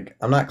 and like,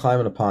 I'm not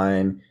climbing a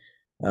pine.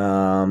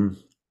 And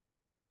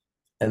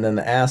then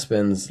the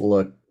aspens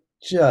look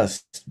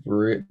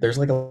there's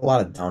like a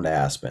lot of downed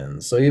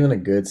aspens. So even a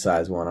good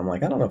sized one, I'm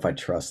like, I don't know if I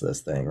trust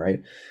this thing,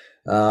 right?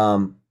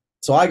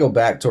 So I go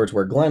back towards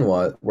where Glenn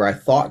was, where I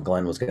thought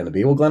Glenn was going to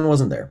be. Well, Glenn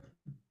wasn't there.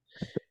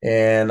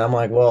 And I'm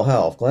like, well,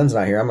 hell, if Glenn's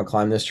not here, I'm going to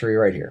climb this tree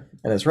right here.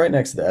 And it's right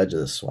next to the edge of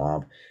the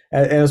swamp.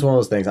 And it's one of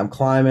those things. I'm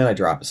climbing, I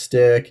drop a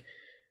stick,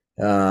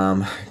 go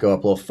up a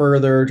little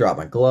further, drop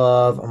my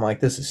glove. I'm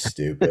like, this is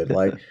stupid.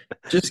 Like,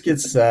 just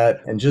get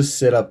set and just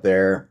sit up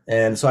there.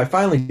 And so I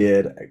finally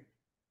did.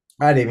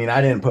 I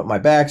didn't put my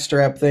back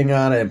strap thing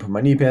on. I didn't put my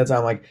knee pads on.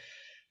 I'm like,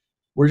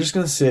 we're just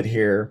going to sit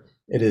here.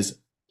 It is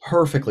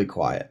perfectly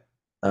quiet.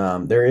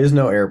 There is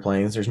no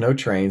airplanes. There's no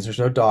trains. There's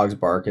no dogs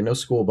barking, no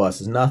school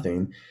buses,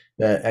 nothing.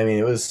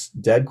 It was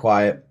dead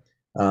quiet.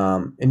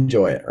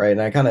 Enjoy it, right?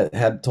 And I kind of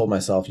had told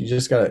myself, you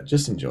just gotta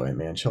enjoy it,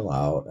 man. Chill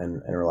out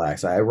and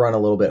relax. I run a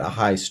little bit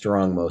high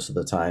strung most of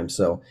the time,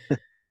 so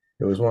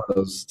it was one of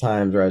those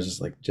times where I was just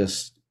like,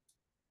 just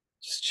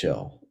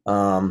chill.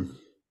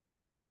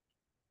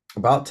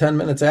 About 10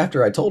 minutes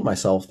after I told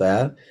myself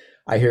that,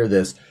 I hear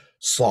this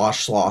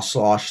slosh, slosh,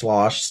 slosh,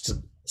 slosh,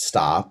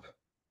 stop,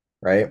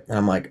 right? And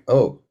I'm like,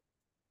 oh,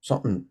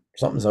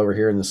 something's over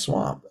here in the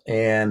swamp.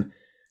 And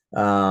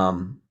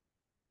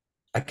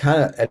I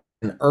kind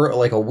of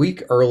like a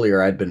week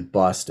earlier I'd been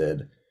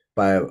busted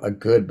by a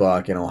good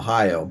buck in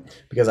Ohio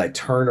because I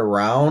turned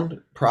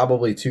around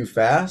probably too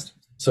fast.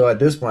 So at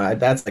this point,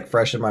 that's like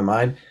fresh in my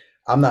mind.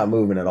 I'm not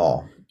moving at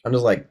all. I'm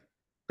just like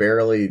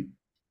barely,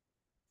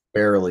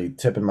 barely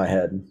tipping my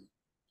head.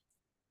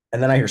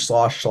 And then I hear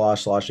slosh,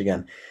 slosh, slosh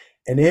again.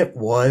 And it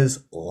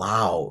was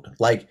loud.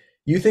 Like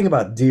you think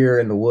about deer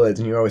in the woods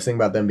and you always think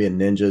about them being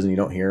ninjas and you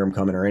don't hear them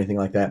coming or anything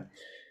like that.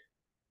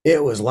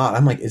 It was loud.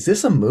 I'm like, is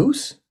this a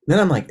moose? Then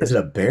I'm like, is it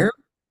a bear?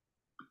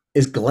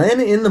 Is Glenn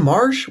in the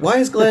marsh? Why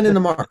is Glenn in the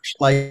marsh?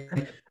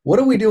 Like, what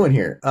are we doing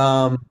here?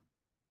 And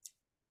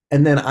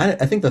then I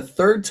think the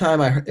third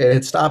time it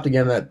had stopped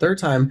again. That third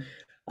time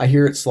I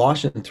hear it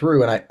sloshing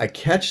through and I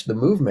catch the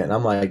movement. And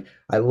I'm like,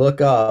 I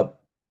look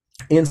up,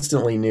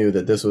 instantly knew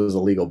that this was a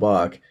legal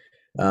buck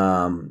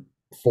um,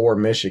 for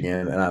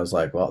Michigan. And I was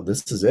like, well,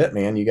 this is it,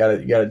 man. You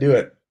gotta do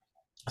it.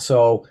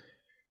 So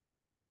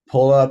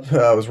pull up,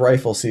 it was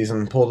rifle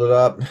season, pulled it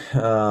up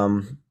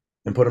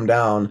and put him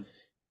down.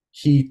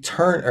 He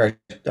turned, or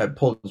I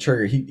pulled the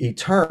trigger. He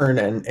turned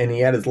and he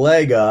had his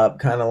leg up,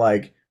 kind of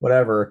like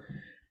whatever.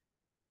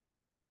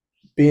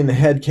 Being the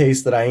head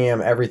case that I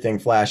am, everything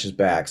flashes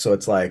back. So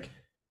it's like,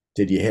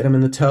 did you hit him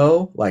in the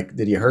toe? Like,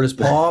 did you hurt his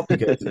paw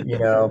because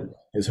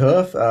his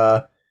hoof?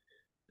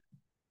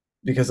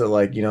 Because of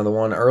like the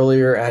one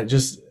earlier. I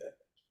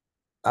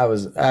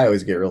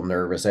always get real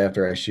nervous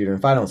after I shoot him.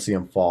 If I don't see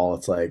him fall,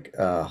 it's like,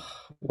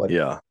 what?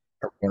 Yeah.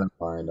 Are we gonna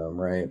find him,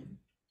 right?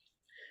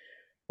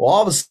 Well,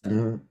 all of a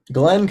sudden,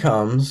 Glenn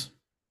comes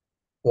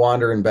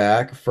wandering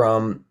back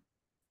from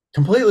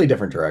completely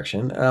different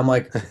direction. And I'm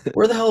like,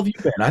 where the hell have you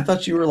been? I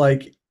thought you were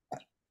like,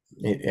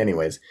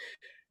 anyways.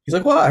 He's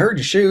like, well, I heard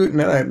you shoot. And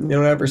then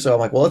whatever. So I'm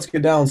like, well, let's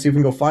get down and see if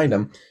we can go find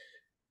him.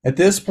 At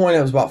this point,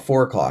 it was about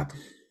 4 o'clock.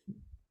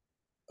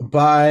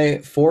 By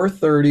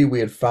 4:30, we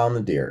had found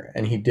the deer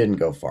and he didn't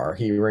go far.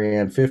 He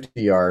ran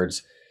 50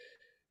 yards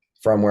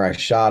from where I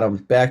shot him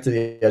back to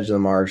the edge of the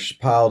marsh,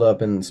 piled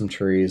up in some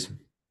trees.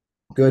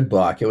 Good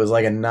buck. It was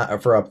like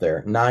for up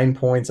there, 9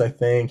 points, I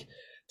think,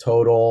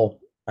 total.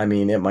 I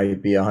mean, it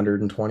might be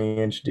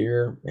 120-inch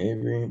deer,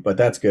 maybe, but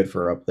that's good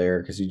for up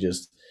there because at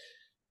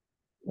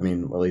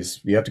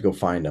least you have to go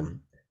find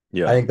them.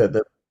 Yeah. I think that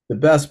the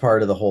best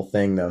part of the whole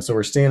thing, though, so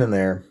we're standing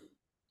there.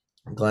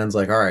 Glenn's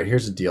like, all right,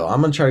 here's the deal.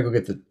 I'm going to try to I'm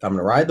going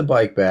to ride the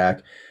bike back.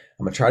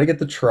 I'm going to try to get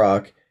the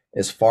truck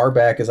as far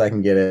back as I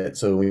can get it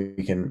so we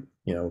can,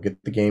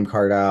 get the game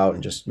card out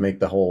and just make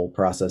the whole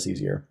process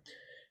easier.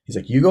 He's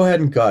like, you go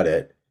ahead and gut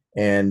it,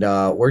 and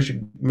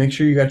make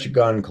sure you got your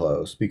gun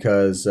close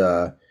because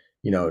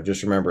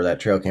just remember that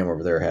trail cam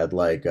over there had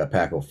like a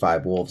pack of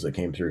 5 wolves that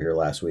came through here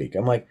last week.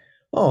 I'm like,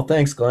 oh,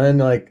 thanks, Glenn.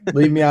 Like,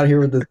 leave me out here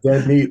with this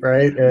dead meat,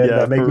 right?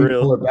 And make me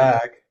pull it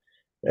back.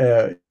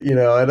 And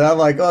I'm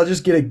like, oh,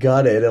 just get it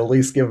gutted. At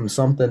least give them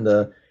something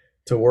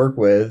to work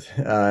with,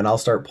 and I'll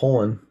start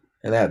pulling.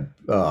 And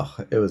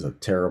it was a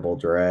terrible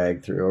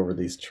drag through over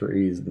these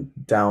trees and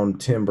down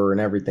timber and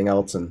everything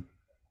else. And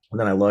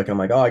then I look, and I'm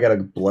like, oh, I got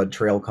a blood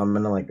trail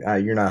coming. I'm like,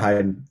 you're not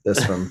hiding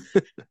this from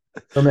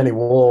any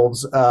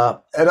wolves. And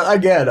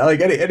again,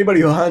 like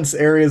anybody who hunts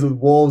areas with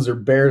wolves or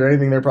bears or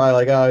anything, they're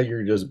probably like, oh,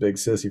 you're just a big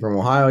sissy from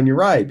Ohio. And you're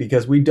right,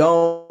 because we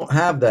don't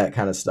have that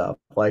kind of stuff.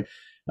 Like,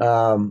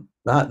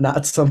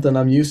 not something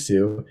I'm used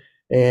to.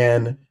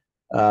 And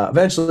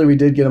eventually we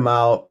did get him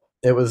out.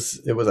 It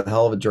was a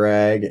hell of a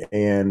drag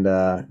and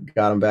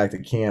got him back to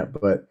camp.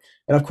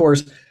 And of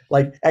course,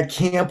 like at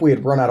camp, we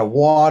had run out of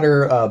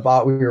water.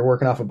 We were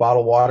working off a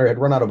bottled water. Had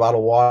run out of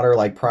bottled water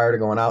like prior to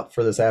going out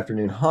for this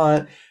afternoon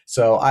hunt.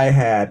 So I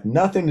had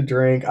nothing to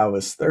drink. I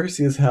was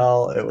thirsty as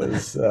hell. It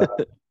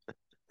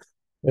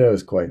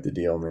was quite the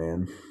deal,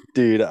 man.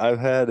 Dude,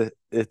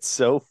 it's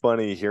so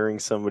funny hearing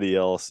somebody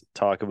else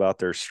talk about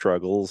their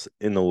struggles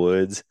in the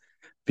woods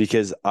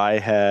because I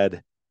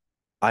had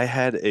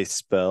a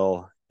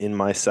spell in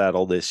my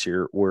saddle this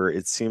year where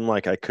it seemed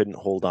like I couldn't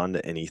hold on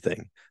to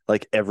anything.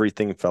 Like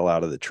everything fell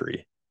out of the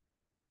tree.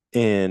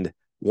 And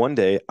one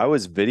day I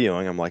was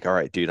videoing. I'm like, all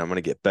right, dude, I'm going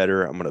to get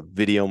better. I'm going to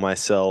video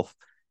myself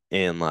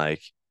and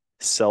like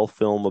self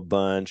film a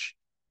bunch.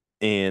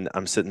 And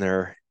I'm sitting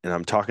there and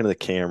I'm talking to the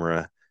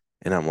camera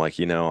and I'm like,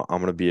 I'm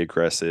going to be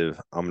aggressive.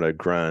 I'm going to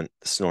grunt,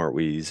 snort,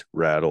 wheeze,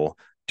 rattle,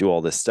 do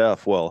all this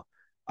stuff. Well,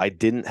 I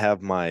didn't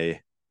have my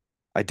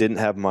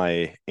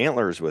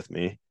antlers with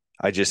me.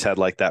 I just had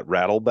like that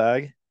rattle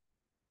bag.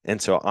 And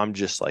so I'm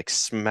just like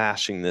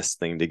smashing this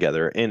thing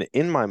together. And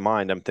in my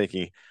mind, I'm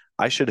thinking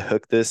I should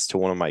hook this to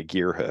one of my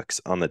gear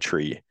hooks on the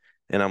tree.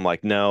 And I'm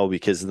like, no,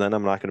 because then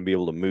I'm not going to be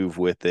able to move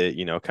with it,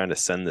 kind of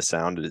send the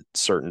sound a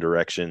certain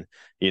direction,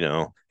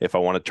 if I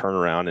want to turn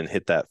around and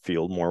hit that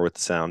field more with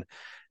the sound.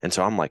 And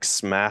so I'm like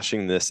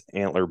smashing this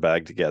antler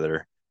bag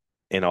together.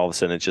 And all of a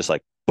sudden it's just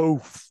like,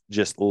 poof,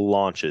 just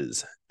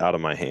launches out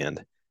of my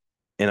hand.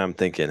 And I'm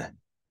thinking,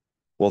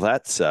 well,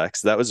 that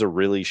sucks. That was a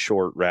really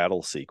short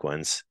rattle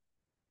sequence.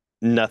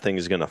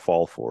 Nothing's going to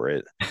fall for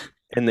it.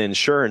 And then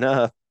sure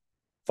enough,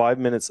 5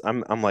 minutes,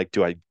 I'm like,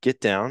 do I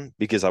get down?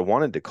 Because I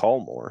wanted to call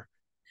more.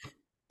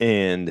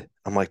 And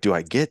I'm like, do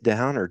I get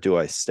down or do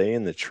I stay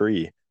in the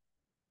tree?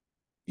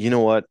 You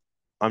know what?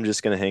 I'm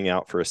just going to hang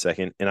out for a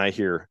second. And I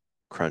hear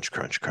crunch,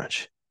 crunch,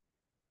 crunch.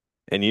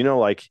 And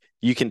like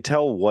you can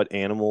tell what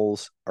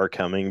animals are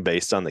coming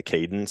based on the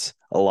cadence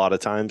a lot of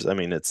times. I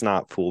mean, it's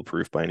not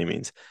foolproof by any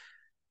means.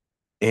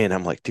 And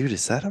I'm like, dude,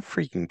 is that a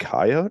freaking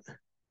coyote?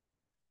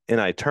 And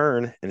I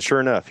turn, and sure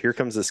enough, here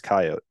comes this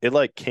coyote. It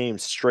like came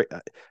straight.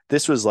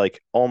 This was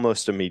like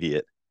almost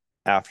immediate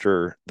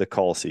after the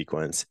call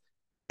sequence.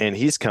 And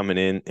he's coming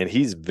in and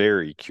he's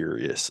very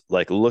curious,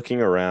 like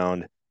looking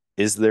around.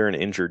 Is there an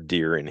injured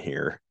deer in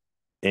here?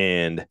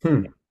 And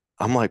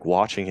I'm like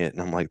watching it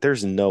and I'm like,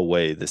 there's no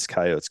way this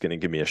coyote's going to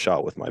give me a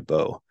shot with my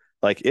bow.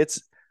 Like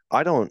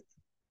I don't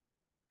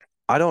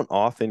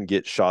often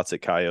get shots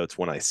at coyotes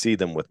when I see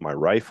them with my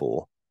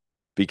rifle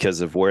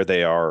because of where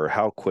they are or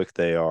how quick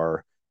they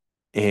are.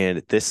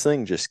 And this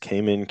thing just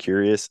came in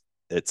curious.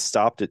 It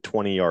stopped at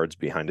 20 yards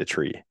behind a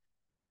tree.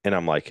 And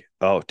I'm like,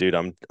 oh, dude,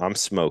 I'm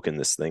smoking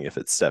this thing if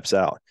it steps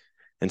out.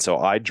 And so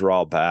I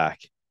draw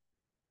back.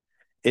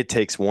 It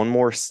takes one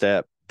more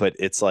step, but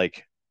it's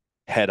like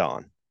head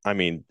on. I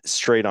mean,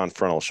 straight on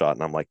frontal shot.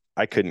 And I'm like,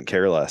 I couldn't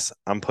care less.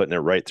 I'm putting it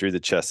right through the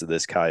chest of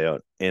this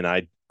coyote. And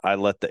I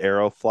let the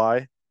arrow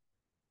fly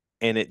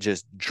and it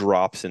just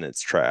drops in its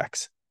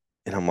tracks.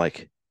 And I'm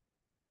like,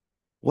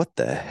 what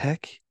the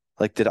heck?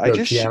 Like, did I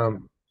just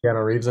Keanu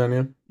Reeves on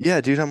you?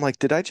 Yeah, dude. I'm like,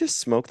 did I just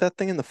smoke that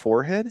thing in the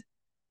forehead?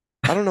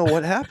 I don't know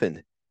what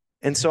happened.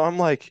 And so I'm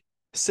like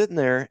sitting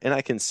there and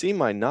I can see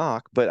my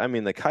knock, but I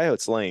mean, the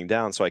coyote's laying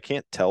down, so I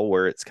can't tell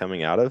where it's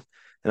coming out of.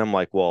 And I'm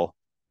like, well,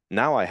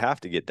 now I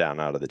have to get down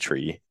out of the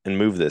tree and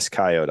move this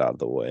coyote out of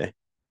the way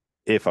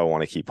if I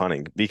want to keep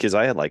hunting because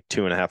I had like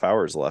 2.5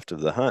 hours left of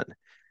the hunt.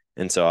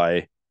 And so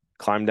I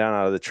climbed down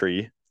out of the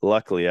tree.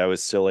 Luckily, I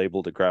was still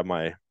able to grab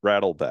my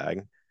rattle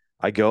bag.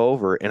 I go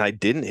over and I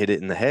didn't hit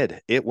it in the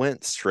head. It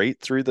went straight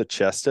through the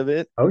chest of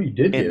it. Oh, you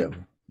did hit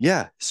him.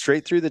 Yeah,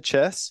 straight through the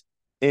chest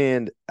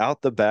and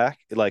out the back.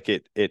 Like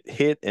it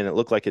hit and it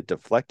looked like it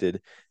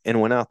deflected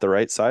and went out the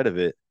right side of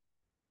it.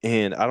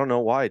 And I don't know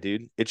why,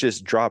 dude. It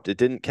just dropped. It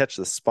didn't catch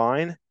the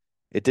spine.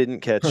 It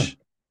didn't catch,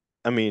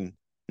 I mean,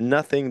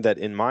 nothing that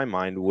in my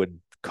mind would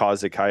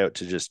cause a coyote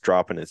to just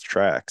drop in its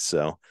tracks.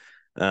 So,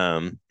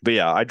 but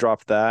yeah, I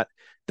dropped that.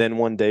 Then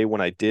one day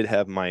when I did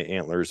have my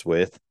antlers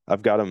with,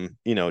 I've got them,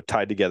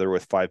 tied together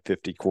with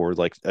 550 cord,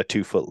 like a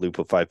 2-foot loop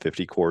of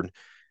 550 cord.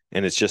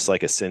 And it's just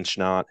like a cinch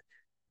knot.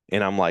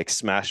 And I'm like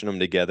smashing them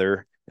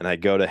together and I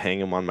go to hang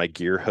them on my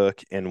gear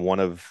hook. And one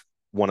of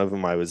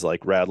them, I was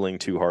like rattling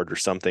too hard or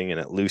something and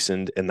it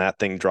loosened and that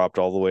thing dropped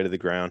all the way to the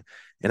ground.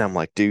 And I'm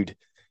like, dude,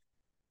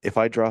 if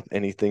I drop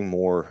anything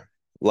more,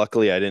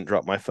 luckily I didn't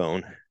drop my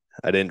phone.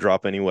 I didn't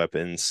drop any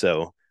weapons.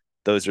 So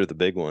those are the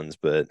big ones,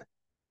 but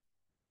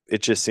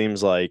it just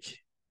seems like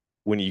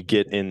when you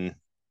get in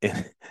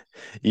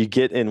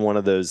one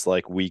of those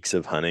like weeks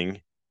of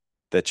hunting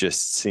that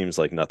just seems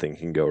like nothing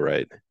can go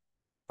right.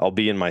 I'll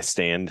be in my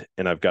stand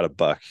and I've got a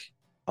buck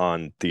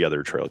on the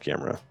other trail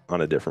camera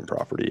on a different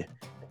property.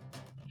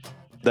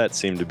 That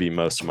seemed to be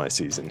most of my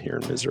season here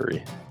in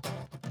Missouri.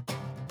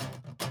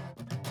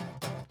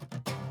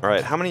 All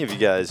right, how many of you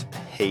guys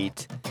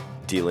hate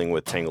dealing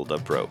with tangled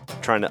up rope?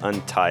 Trying to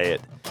untie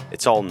it,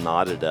 it's all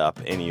knotted up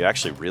and you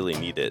actually really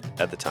need it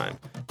at the time.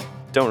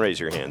 Don't raise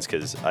your hands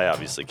because I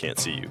obviously can't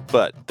see you,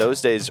 but those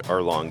days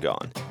are long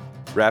gone.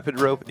 Rapid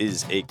Rope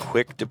is a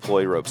quick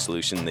deploy rope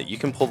solution that you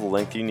can pull the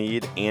length you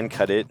need and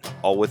cut it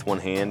all with one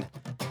hand.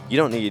 You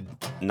don't need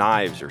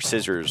knives or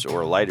scissors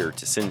or a lighter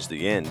to singe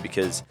the end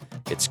because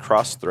it's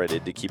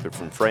cross-threaded to keep it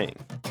from fraying.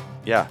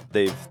 Yeah,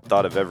 they've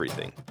thought of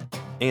everything.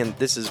 And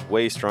this is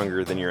way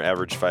stronger than your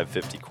average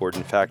 550 cord.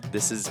 In fact,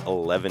 this is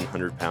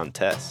 1,100 pound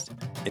test.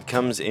 It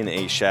comes in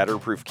a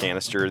shatterproof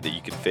canister that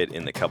you can fit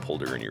in the cup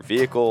holder in your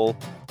vehicle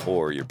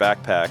or your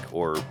backpack,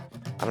 or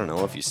I don't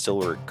know if you still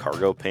wear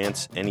cargo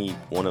pants, any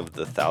one of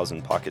the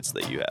 1,000 pockets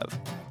that you have.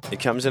 It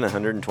comes in a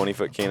 120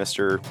 foot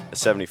canister, a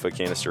 70 foot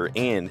canister,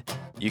 and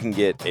you can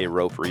get a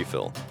rope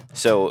refill.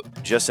 So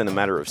just in a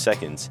matter of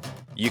seconds,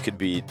 you could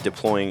be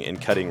deploying and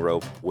cutting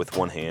rope with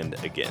one hand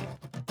again.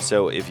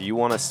 So if you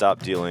want to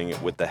stop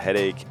dealing with the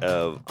headache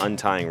of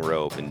untying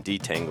rope and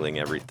detangling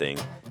everything,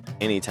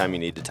 anytime you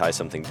need to tie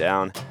something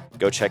down,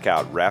 go check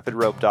out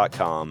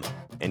rapidrope.com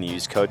and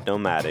use code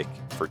Nomadic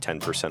for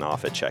 10%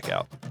 off at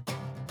checkout.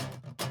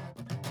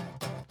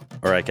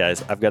 All right,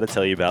 guys, I've got to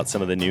tell you about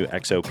some of the new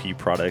XOP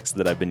products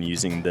that I've been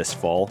using this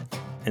fall,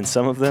 and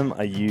some of them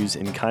I use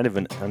in kind of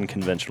an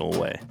unconventional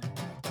way.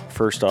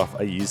 First off,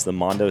 I use the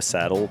Mondo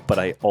saddle, but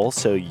I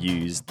also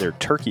use their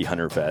turkey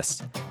hunter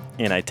vest,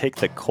 and I take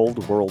the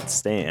Cold World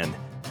stand,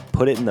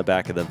 put it in the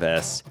back of the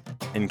vest,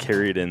 and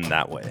carry it in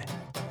that way.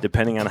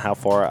 Depending on how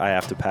far I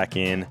have to pack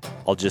in,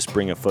 I'll just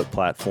bring a foot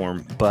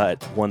platform,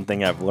 but one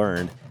thing I've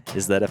learned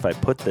is that if I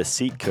put the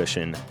seat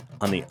cushion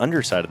on the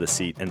underside of the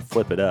seat and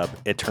flip it up,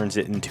 it turns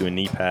it into a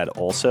knee pad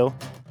also,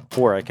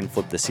 or I can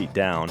flip the seat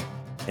down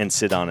and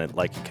sit on it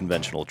like a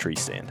conventional tree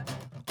stand.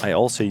 I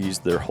also use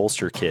their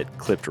holster kit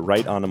clipped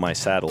right onto my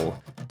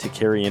saddle to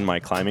carry in my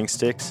climbing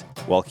sticks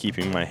while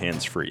keeping my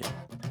hands free.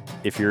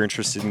 If you're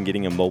interested in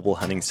getting a mobile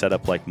hunting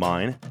setup like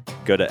mine,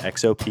 go to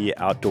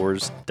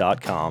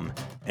xopoutdoors.com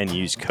and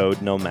use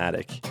code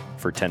Nomadic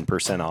for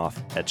 10%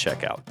 off at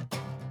checkout.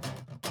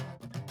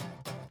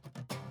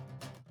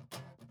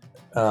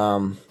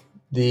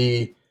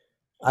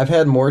 I've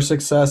had more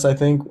success, I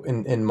think,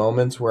 in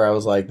moments where I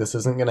was like, this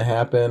isn't going to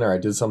happen, or I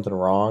did something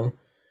wrong,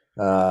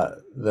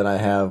 than I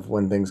have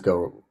when things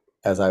go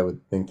as I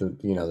would think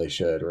that, they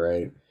should,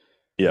 right?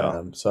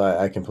 Yeah. So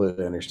I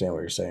completely understand what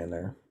you're saying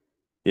there.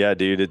 Yeah,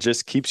 dude, it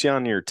just keeps you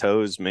on your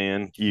toes,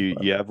 man.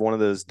 You have one of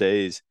those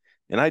days,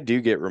 and I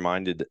do get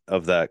reminded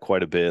of that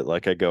quite a bit.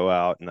 Like I go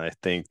out and I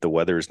think the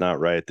weather's not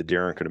right, the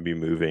deer aren't going to be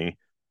moving,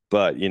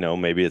 but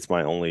maybe it's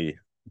my only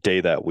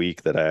day that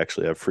week that I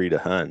actually have free to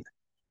hunt.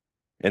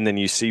 And then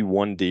you see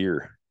one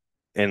deer,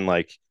 and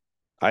like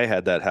I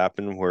had that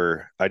happen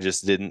where I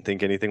just didn't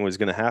think anything was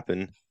going to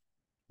happen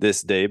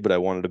this day, but I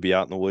wanted to be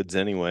out in the woods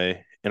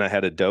anyway, and I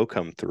had a doe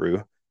come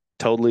through,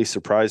 totally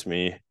surprised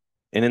me.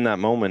 And in that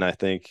moment, I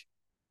think,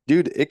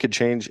 dude, it could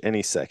change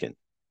any second.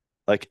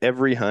 Like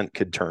every hunt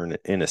could turn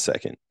in a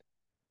second.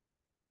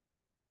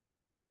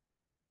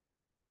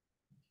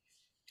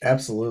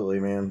 Absolutely,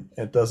 man.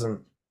 It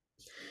doesn't.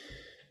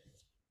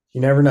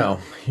 You never know.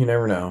 You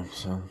never know.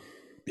 So.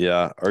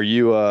 Yeah. Are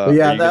you But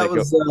yeah, that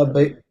was.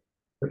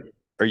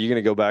 Are you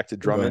gonna go back to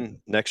Go ahead.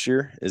 drumming next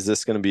year? Is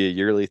this gonna be a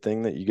yearly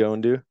thing that you go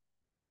and do?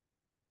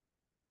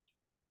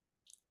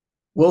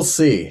 We'll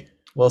see.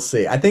 We'll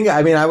see.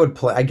 I would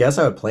play. I guess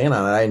I would plan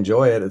on it. I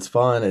enjoy it. It's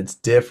fun. It's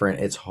different.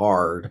 It's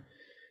hard.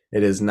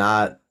 It is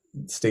not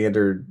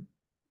standard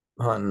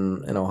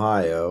hunting in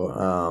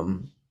Ohio.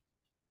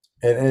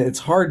 And it's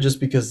hard just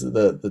because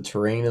the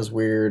terrain is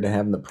weird, and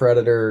having the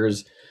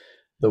predators,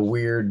 the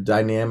weird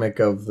dynamic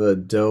of the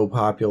doe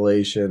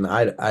population.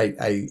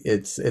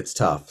 It's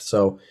tough.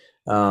 So,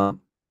 I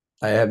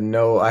had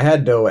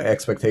no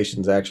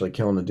expectations of actually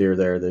killing a deer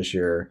there this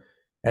year,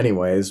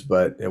 anyways.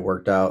 But it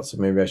worked out. So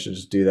maybe I should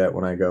just do that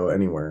when I go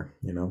anywhere.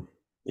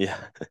 Yeah.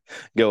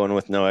 Going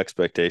with no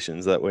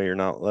expectations. That way you're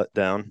not let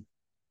down.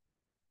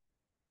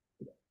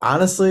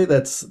 Honestly,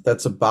 that's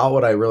about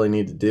what I really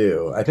need to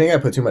do. I think I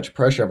put too much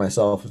pressure on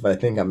myself if I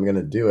think I'm going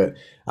to do it.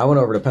 I went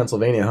over to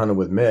Pennsylvania and hunted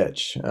with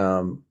Mitch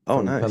from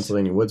the Nice.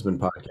 Pennsylvania Woodsman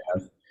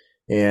podcast,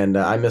 and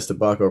I missed a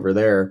buck over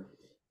there.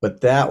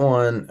 But that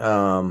one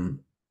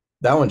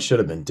should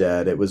have been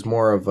dead. It was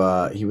more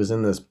of he was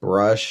in this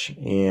brush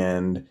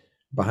and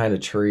behind a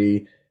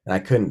tree, and I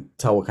couldn't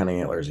tell what kind of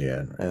antlers he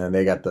had. And then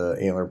they got the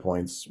antler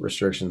points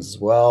restrictions as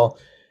well.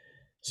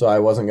 So I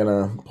wasn't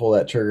gonna pull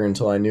that trigger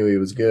until I knew he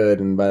was good,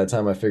 and by the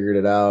time I figured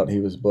it out,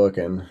 he was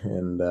booking,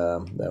 and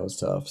that was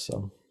tough.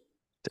 So,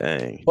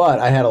 Dang. but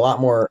I had a lot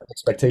more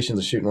expectations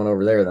of shooting one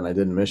over there than I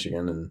did in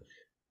Michigan, and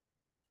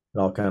it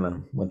all kind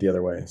of went the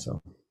other way.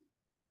 So,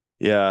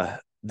 Yeah,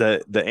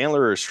 the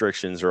antler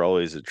restrictions are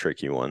always a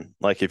tricky one.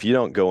 Like if you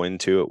don't go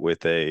into it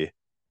with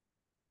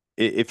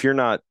if you're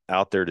not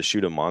out there to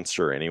shoot a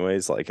monster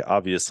anyways, like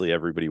obviously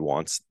everybody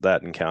wants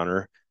that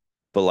encounter.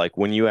 But like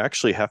when you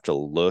actually have to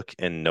look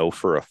and know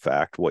for a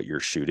fact what you're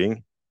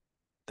shooting,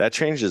 that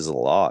changes a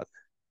lot.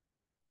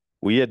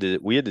 We had to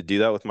do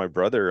that with my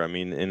brother. I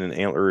mean, in an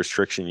antler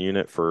restriction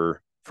unit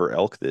for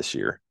elk this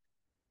year.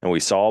 And we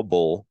saw a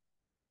bull.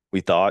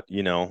 We thought,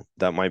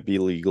 that might be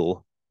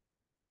legal.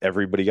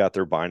 Everybody got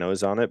their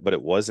binos on it, but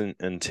it wasn't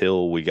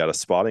until we got a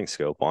spotting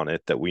scope on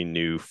it that we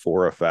knew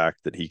for a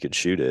fact that he could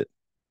shoot it.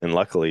 And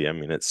luckily, I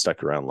mean, it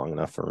stuck around long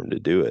enough for him to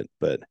do it.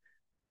 But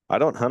I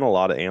don't hunt a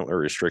lot of antler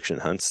restriction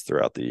hunts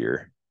throughout the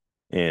year.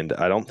 And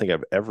I don't think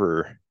I've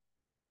ever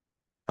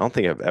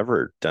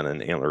done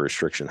an antler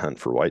restriction hunt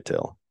for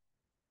whitetail.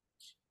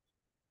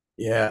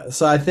 yeah.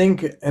 So I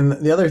think, and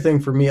the other thing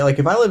for me, like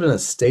if I lived in a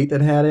state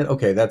that had it,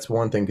 okay, that's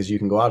one thing because you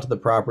can go out to the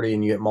property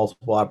and you get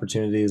multiple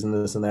opportunities and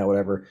this and that,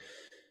 whatever.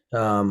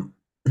 Um,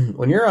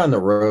 when you're on the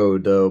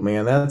road, though,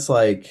 man, that's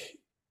like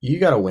you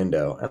got a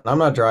window, and I'm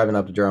not driving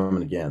up to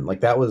Drummond again.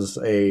 Like that was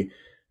the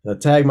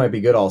tag might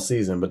be good all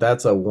season, but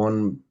that's a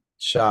one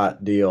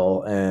shot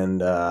deal.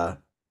 And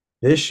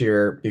this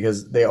year,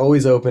 because they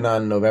always open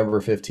on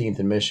November 15th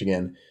in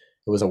Michigan,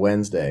 it was a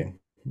Wednesday,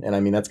 and I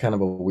mean that's kind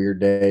of a weird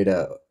day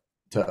to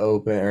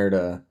open or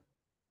to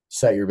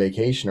set your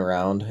vacation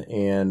around,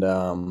 and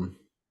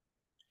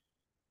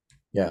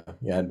yeah,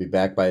 you had to be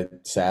back by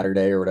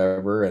Saturday or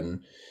whatever,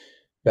 and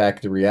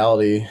back to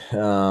reality.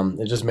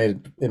 It just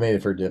made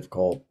it for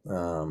difficult.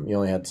 You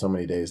only had so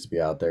many days to be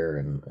out there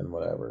and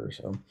whatever.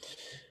 So,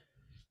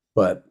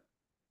 but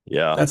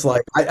Yeah, that's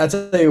like I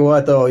tell you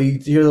what though, you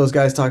hear those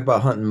guys talk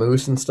about hunting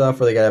moose and stuff,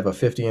 where they gotta have a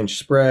 50-inch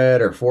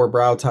spread or 4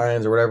 brow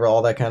tines or whatever,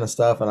 all that kind of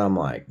stuff. And I'm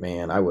like,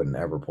 man, I wouldn't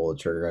ever pull the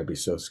trigger. I'd be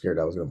so scared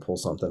I was gonna pull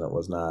something that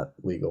was not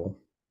legal.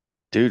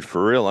 dude,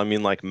 for real. I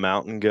mean, like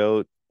mountain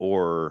goat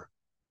or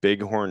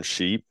bighorn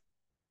sheep.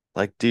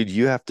 Like, dude,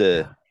 you have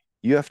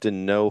to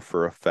know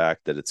for a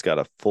fact that it's got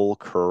a full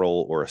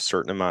curl or a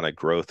certain amount of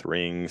growth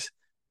rings.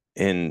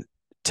 And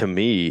to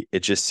me,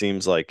 it just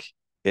seems like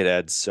it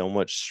adds so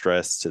much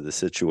stress to the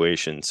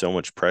situation, so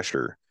much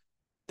pressure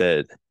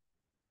that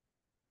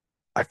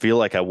I feel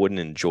like I wouldn't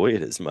enjoy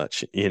it as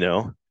much,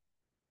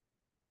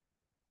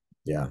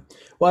 Yeah.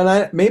 Well,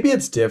 and maybe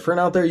it's different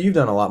out there. You've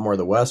done a lot more of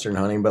the Western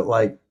hunting, but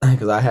like,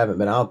 because I haven't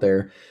been out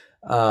there,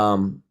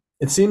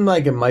 it seemed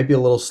like it might be a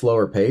little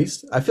slower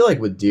paced. I feel like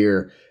with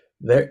deer,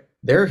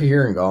 they're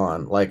here and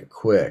gone like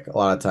quick a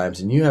lot of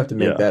times, and you have to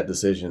make Yeah. that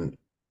decision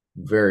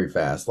very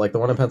fast. Like the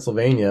one in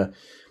Pennsylvania,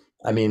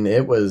 I mean,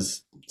 it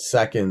was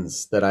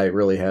seconds that I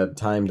really had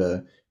time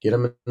to get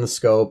him in the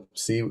scope,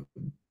 see,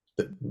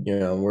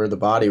 where the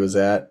body was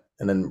at,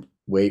 and then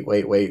wait,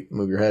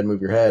 move your head,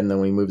 and then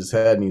when he moved his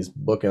head and he's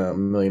booking a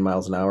million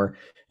miles an hour,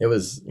 it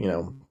was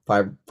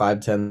 5,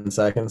 10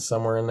 seconds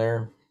somewhere in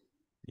there.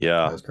 That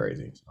Yeah. was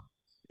crazy.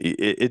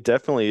 It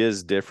definitely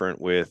is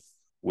different with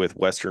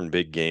Western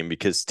big game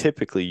because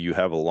typically you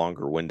have a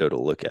longer window to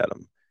look at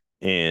them.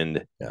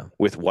 And Yeah,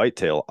 with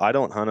whitetail, I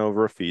don't hunt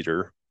over a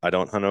feeder. I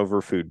don't hunt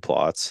over food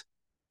plots.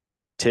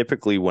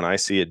 Typically, when I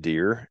see a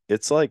deer,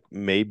 it's like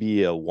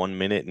maybe a 1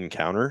 minute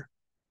encounter,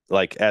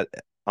 like at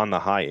on the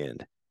high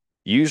end.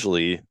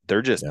 Usually,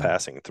 they're just yeah,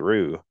 passing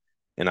through,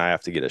 and I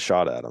have to get a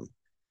shot at them.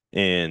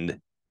 And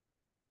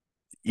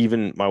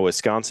even my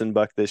Wisconsin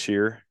buck this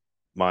year,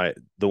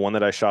 the one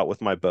that I shot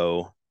with my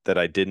bow that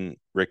I didn't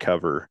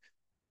recover,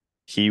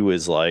 he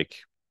was like,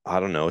 I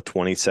don't know,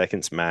 20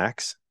 seconds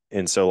max.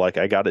 And so like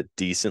I got a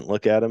decent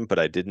look at him, but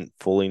I didn't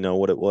fully know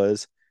what it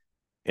was.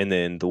 And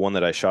then the one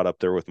that I shot up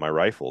there with my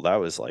rifle, that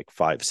was like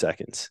 5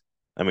 seconds.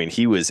 I mean,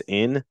 he was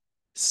in,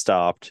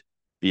 stopped,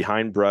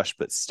 behind brush,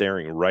 but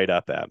staring right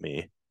up at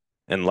me.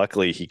 And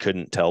luckily he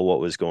couldn't tell what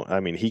was going. I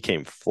mean, he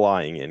came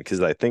flying in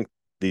because I think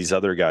these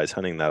other guys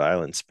hunting that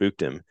island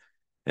spooked him.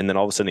 And then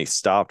all of a sudden he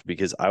stopped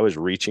because I was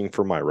reaching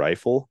for my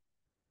rifle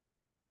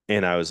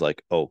and I was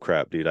like, oh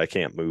crap, dude, I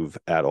can't move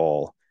at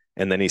all.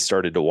 And then he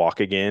started to walk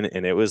again.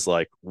 And it was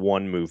like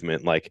one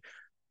movement, like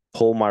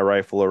pull my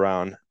rifle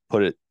around,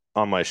 put it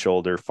on my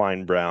shoulder,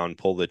 find brown,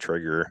 pull the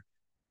trigger.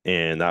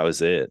 And that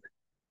was it.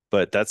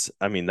 But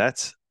I mean,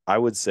 I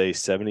would say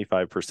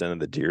 75% of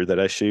the deer that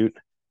I shoot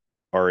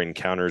are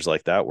encounters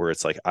like that where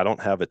it's like, I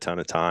don't have a ton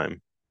of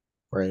time.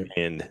 right.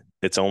 And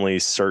it's only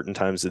certain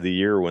times of the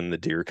year when the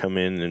deer come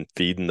in and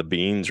feed in the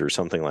beans or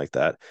something like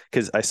that.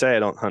 Because I say I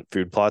don't hunt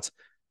food plots.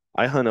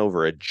 I hunt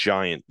over a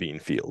giant bean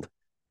field,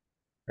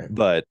 Right.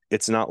 but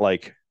it's not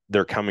like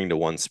they're coming to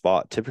one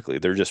spot. Typically,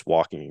 they're just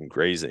walking and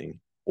grazing,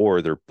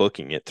 or they're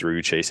booking it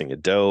through chasing a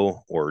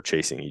doe or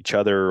chasing each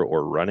other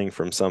or running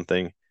from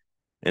something.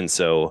 And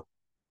so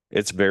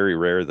it's very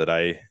rare that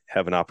I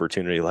have an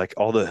opportunity like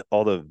all the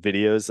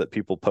videos that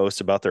people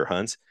post about their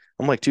hunts.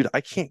 I'm like, dude,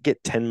 I can't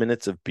get 10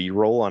 minutes of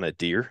B-roll on a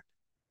deer.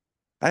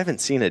 I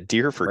haven't seen a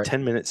deer for Right.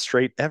 10 minutes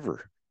straight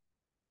ever.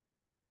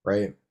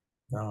 Right.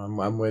 No,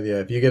 I'm with you.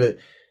 If you get it,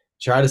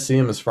 try to see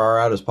them as far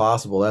out as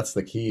possible. That's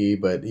the key.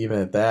 But even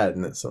at that,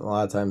 and a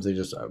lot of times they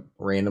just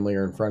randomly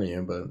are in front of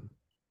you. But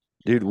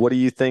Dude, what do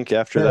you think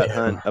after that yeah.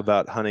 hunt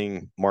about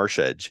hunting marsh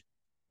edge?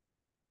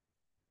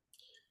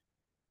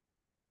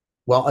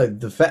 Well,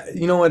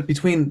 you know what?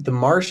 Between the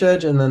marsh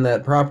edge and then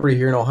that property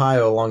here in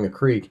Ohio along the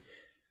creek,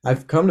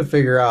 I've come to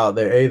figure out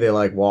that they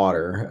like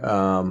water,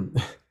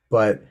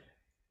 but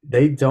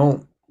they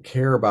don't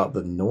care about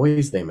the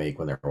noise they make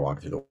when they're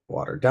walking through the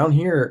water. Down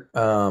here,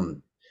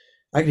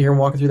 I can hear them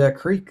walking through that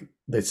creek.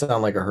 They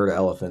sound like a herd of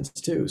elephants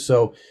too.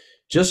 So,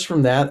 just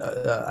from that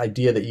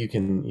idea that you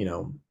can,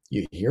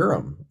 you hear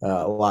them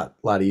a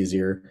lot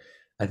easier.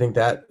 I think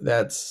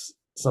that's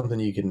something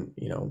you can,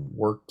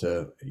 work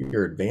to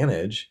your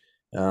advantage.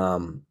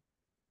 Um,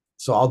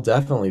 so I'll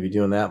definitely be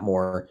doing that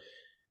more.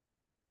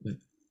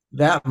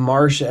 That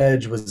marsh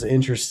edge was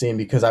interesting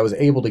because I was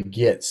able to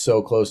get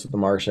so close to the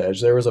marsh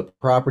edge. There was a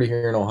property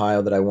here in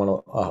Ohio that I won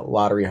a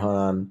lottery hunt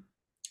on,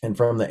 and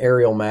from the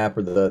aerial map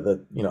or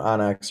the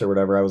Onyx or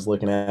whatever I was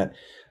looking at,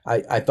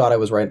 I thought I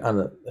was right on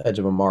the edge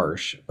of a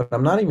marsh, but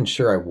I'm not even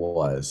sure I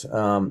was,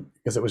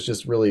 because it was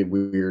just really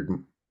weird,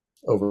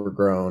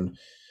 overgrown.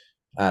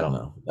 I don't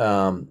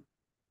know.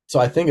 So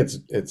I think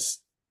it's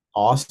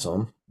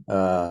awesome.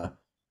 I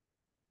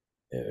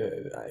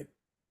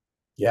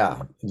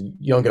Yeah,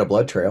 you don't get a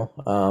blood trail,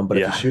 but if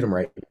you Yeah. shoot them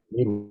right,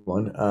 you need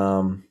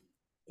one,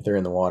 if they're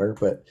in the water.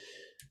 But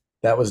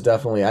that was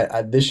definitely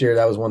this year.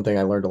 That was one thing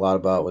I learned a lot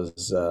about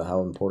was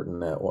how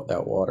important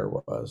that water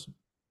was.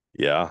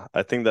 Yeah,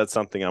 I think that's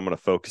something I'm going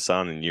to focus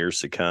on in years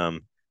to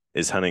come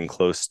is hunting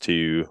close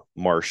to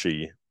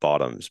marshy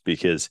bottoms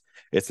because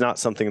it's not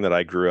something that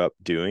I grew up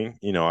doing.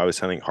 I was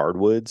hunting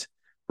hardwoods,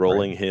 Right.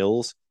 rolling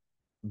hills,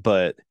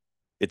 but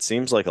it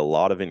seems like a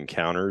lot of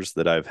encounters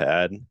that I've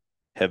had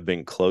have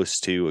been close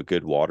to a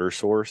good water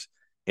source.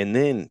 And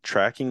then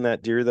tracking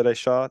that deer that I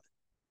shot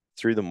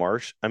through the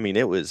marsh, I mean,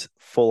 it was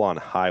full on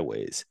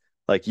highways.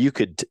 Like you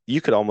could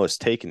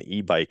almost take an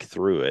e-bike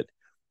through it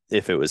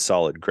if it was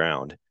solid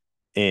ground.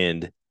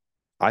 And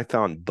I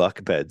found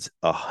buck beds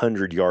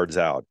 100 yards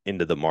out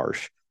into the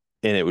marsh,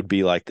 and it would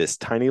be like this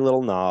tiny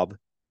little knob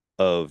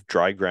of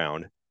dry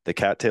ground. The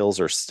cattails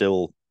are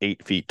still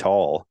 8 feet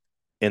tall,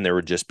 and there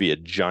would just be a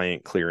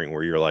giant clearing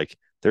where you're like,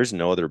 "There's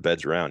no other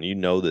beds around.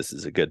 This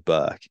is a good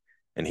buck,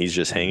 and he's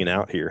just hanging Mhm.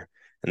 out here."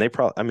 And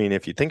I mean,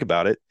 if you think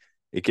about it,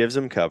 it gives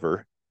them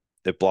cover,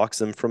 it blocks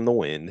them from the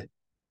wind,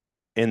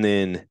 And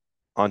then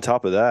on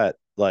top of that,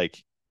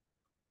 like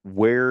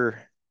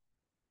where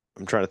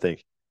I'm trying to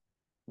think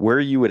where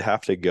you would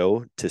have to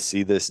go to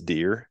see this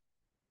deer,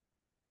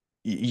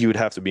 you would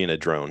have to be in a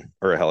drone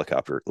or a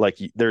helicopter. Like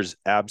there's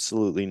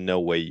absolutely no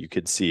way you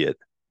could see it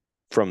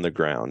from the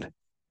ground.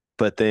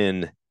 But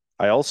then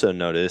I also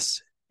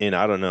noticed, and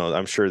I don't know,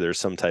 I'm sure there's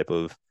some type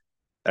of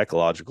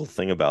ecological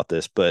thing about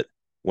this, but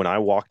when I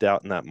walked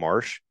out in that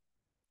marsh,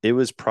 it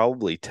was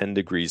probably 10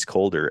 degrees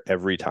colder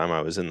every time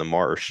I was in the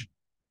marsh,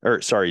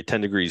 or sorry,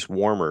 10 degrees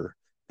warmer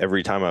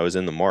every time I was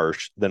in the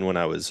marsh than when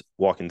I was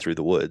walking through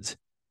the woods.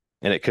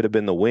 And it could have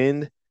been the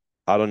wind.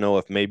 I don't know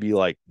if maybe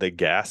like the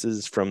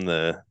gases from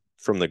the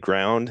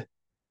ground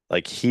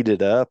like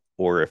heated up,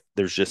 or if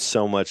there's just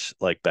so much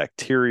like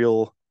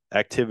bacterial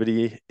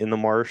activity in the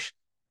marsh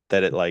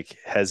that it like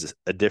has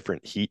a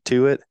different heat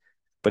to it.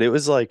 But it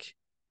was like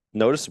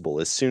noticeable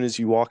as soon as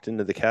you walked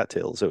into the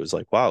cattails. It was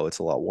like, wow, it's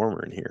a lot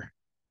warmer in here.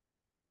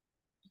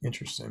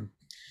 Interesting.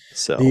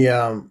 So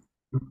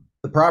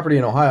The property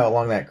in Ohio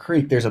along that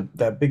creek, there's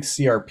that big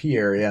CRP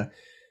area,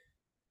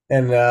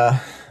 and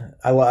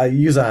I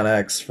use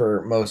OnX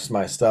for most of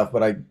my stuff.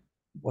 But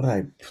what did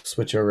I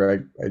switch over?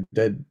 I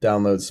did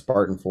download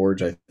Spartan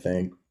Forge. I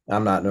think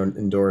I'm not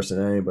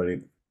endorsing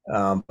anybody,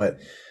 but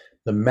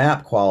the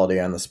map quality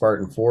on the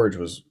Spartan Forge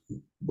was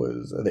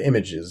the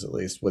images at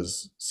least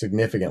was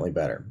significantly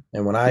better.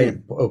 And when I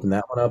opened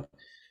that one up,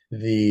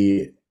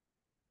 the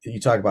you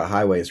talk about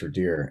highways for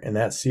deer and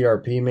that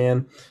CRP,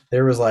 man,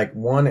 there was like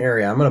one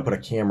area. I'm going to put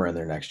a camera in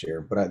there next year,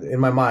 but in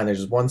my mind, there's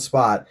just one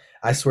spot.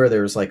 I swear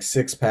there was like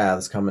 6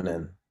 paths coming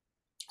in.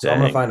 So I'm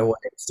going to find a way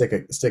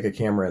to stick a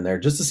camera in there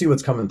just to see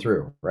what's coming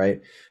through,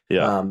 right?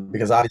 yeah.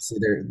 Because obviously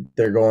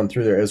they're going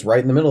through there. It was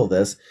right in the middle of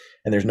this,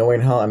 and there's no way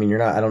in hell. I mean,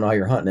 I don't know how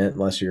you're hunting it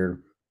unless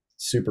you're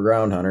super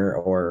ground hunter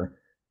or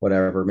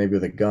whatever, maybe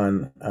with a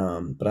gun.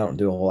 But I don't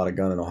do a whole lot of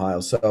gun in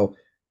Ohio, so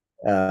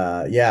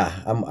yeah,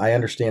 I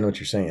understand what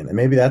you're saying, and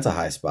maybe that's a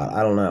high spot.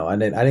 I don't know. I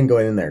didn't go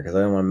in there because I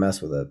didn't want to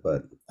mess with it,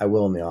 but I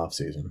will in the off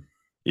season.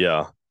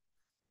 Yeah.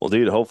 Well,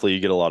 dude, hopefully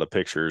you get a lot of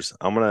pictures.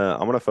 I'm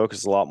gonna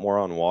focus a lot more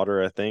on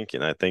water, I think,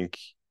 and I think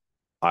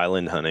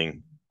island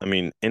hunting. I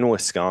mean, in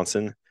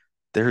Wisconsin,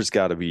 there's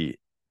got to be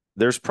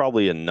there's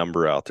probably a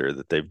number out there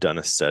that they've done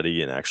a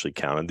study and actually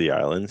counted the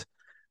islands.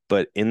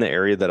 But in the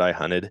area that I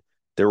hunted,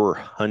 there were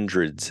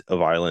hundreds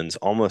of islands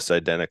almost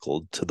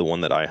identical to the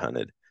one that I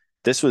hunted.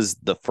 This was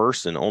the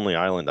first and only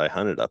island I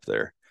hunted up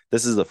there.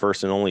 This is the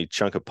first and only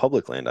chunk of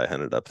public land I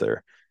hunted up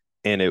there.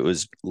 And it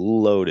was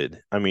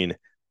loaded. I mean,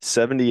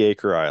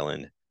 70-acre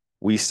island.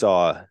 We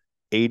saw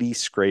 80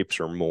 scrapes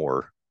or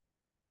more.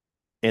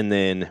 And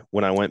then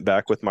when I went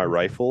back with my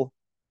rifle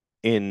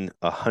in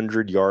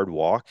 100-yard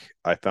walk,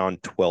 I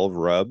found 12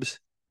 rubs.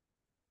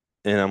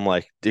 And I'm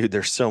like, dude,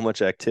 there's so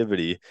much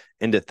activity.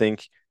 And to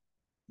think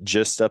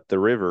just up the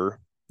river,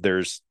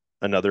 there's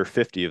another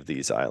 50 of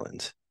these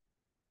islands.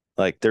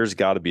 Like there's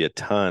got to be a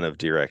ton of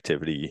deer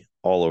activity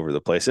all over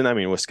the place. And I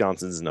mean,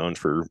 Wisconsin's known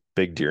for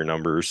big deer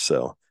numbers.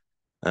 So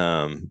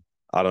I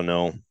don't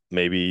know.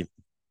 Maybe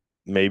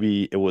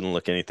it wouldn't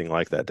look anything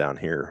like that down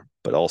here,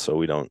 but also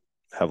we don't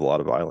have a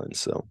lot of islands.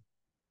 So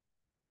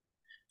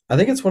I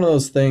think it's one of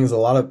those things. A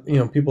lot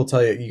of people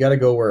tell you got to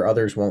go where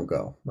others won't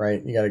go,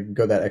 right? You got to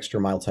go that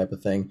extra mile type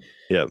of thing.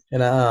 yeah.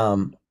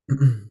 And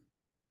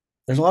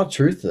there's a lot of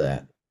truth to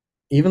that.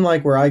 Even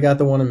like where I got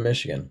the one in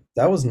Michigan,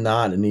 that was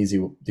not an easy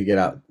to get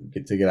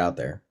out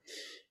there.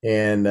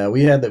 And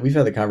we've had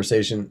the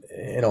conversation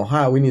in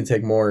Ohio. We need to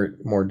take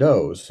more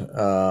does,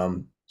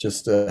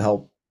 just to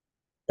help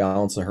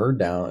balance the herd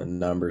down and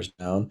numbers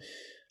down.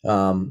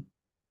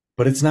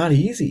 But it's not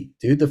easy,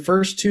 dude. The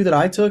first 2 that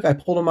I took, I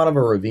pulled them out of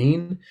a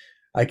ravine.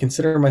 I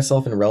consider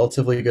myself in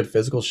relatively good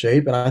physical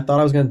shape, and I thought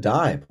I was going to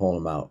die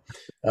pulling them out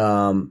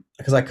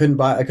because I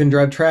couldn't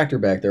drive tractor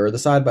back there or the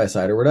side by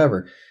side or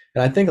whatever.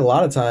 And I think a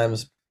lot of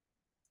times,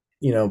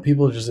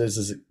 people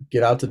just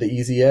get out to the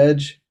easy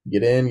edge,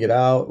 get in, get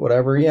out,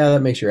 whatever. Yeah,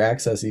 that makes your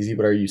access easy,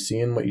 but are you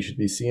seeing what you should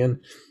be seeing?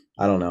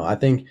 I don't know. I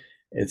think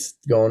it's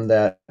going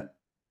to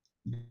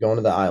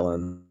the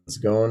islands,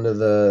 going to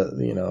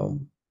the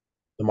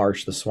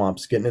marsh, the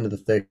swamps, getting into the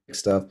thick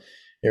stuff.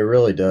 It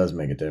really does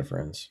make a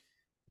difference.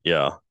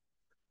 Yeah.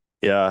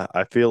 Yeah.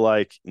 I feel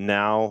like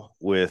now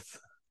with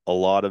a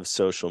lot of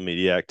social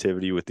media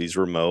activity with these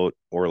remote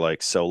or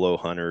like solo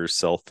hunters,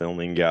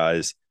 self-filming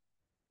guys,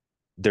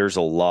 there's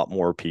a lot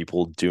more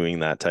people doing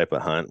that type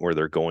of hunt where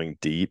they're going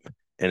deep.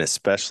 And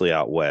especially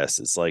out west,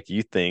 it's like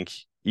you think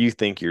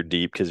you're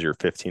deep because you're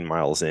 15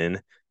 miles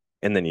in,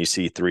 and then you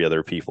see 3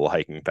 other people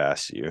hiking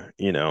past you.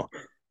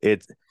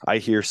 I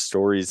hear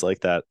stories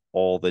like that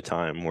all the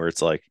time where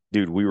it's like,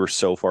 dude, we were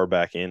so far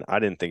back in, I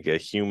didn't think a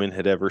human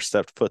had ever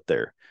stepped foot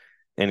there.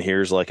 And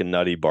here's like a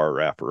nutty bar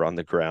wrapper on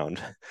the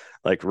ground,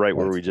 like right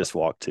where we just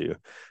walked to.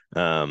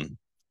 But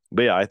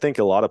yeah, I think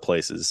a lot of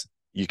places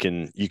you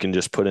can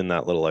just put in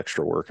that little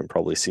extra work and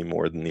probably see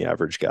more than the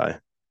average guy.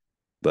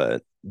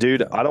 But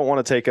dude, I don't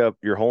want to take up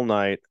your whole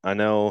night. I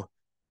know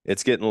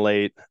it's getting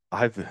late.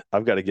 I've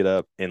got to get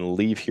up and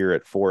leave here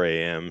at 4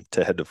 a.m.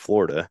 to head to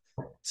Florida.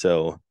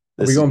 So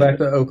Are we going back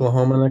to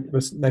Oklahoma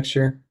next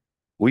year?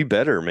 We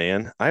better,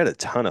 man. I had a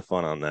ton of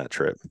fun on that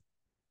trip.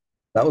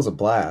 That was a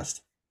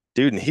blast.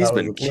 Dude, and he's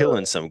been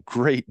killing some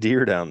great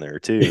deer down there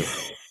too.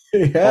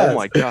 Oh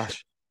my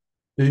gosh.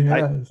 He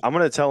has. I'm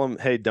going to tell him,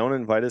 hey, don't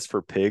invite us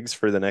for pigs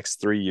for the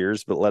next 3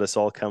 years, but let us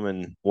all come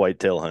and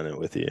whitetail hunt it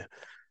with you.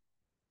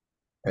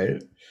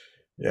 Right.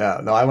 Yeah.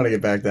 No, I want to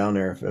get back down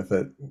there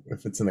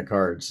if it's in the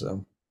cards.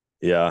 So.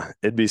 Yeah,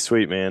 it'd be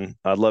sweet, man.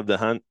 I'd love to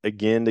hunt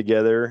again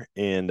together,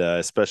 and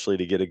especially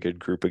to get a good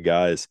group of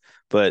guys.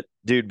 But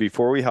dude,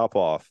 before we hop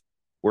off,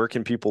 where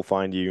can people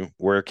find you?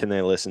 Where can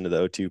they listen to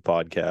the O2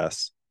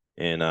 podcast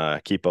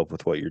and keep up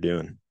with what you're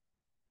doing?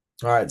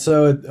 All right.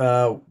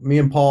 So me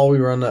and Paul, we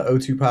run the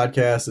O2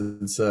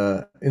 podcast. It's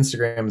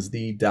Instagram is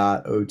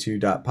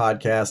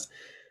the.o2.podcast.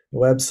 The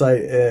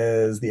website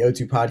is the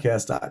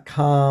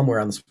o2podcast.com. We're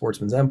on the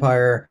Sportsman's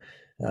Empire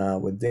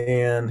with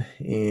Dan,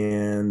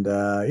 and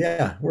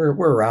yeah, we're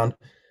around.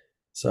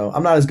 So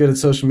I'm not as good at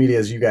social media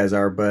as you guys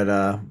are,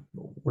 but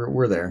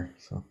we're there.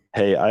 So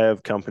hey, I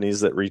have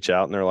companies that reach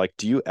out and they're like,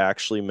 "Do you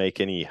actually make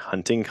any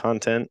hunting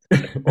content,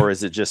 or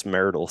is it just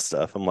marital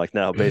stuff?" I'm like,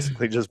 "No,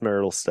 basically just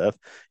marital stuff."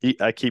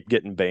 I keep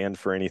getting banned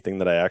for anything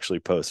that I actually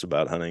post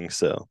about hunting.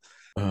 So,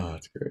 oh,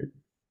 that's great.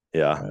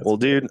 Yeah. That's well,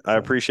 dude, I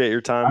appreciate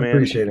your time, man. I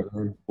appreciate it,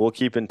 man. We'll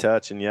keep in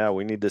touch. And yeah,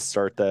 we need to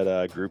start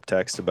that group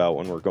text about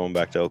when we're going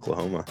back to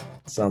Oklahoma.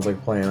 Sounds like a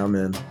plan. I'm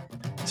in.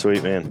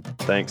 Sweet, man.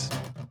 Thanks.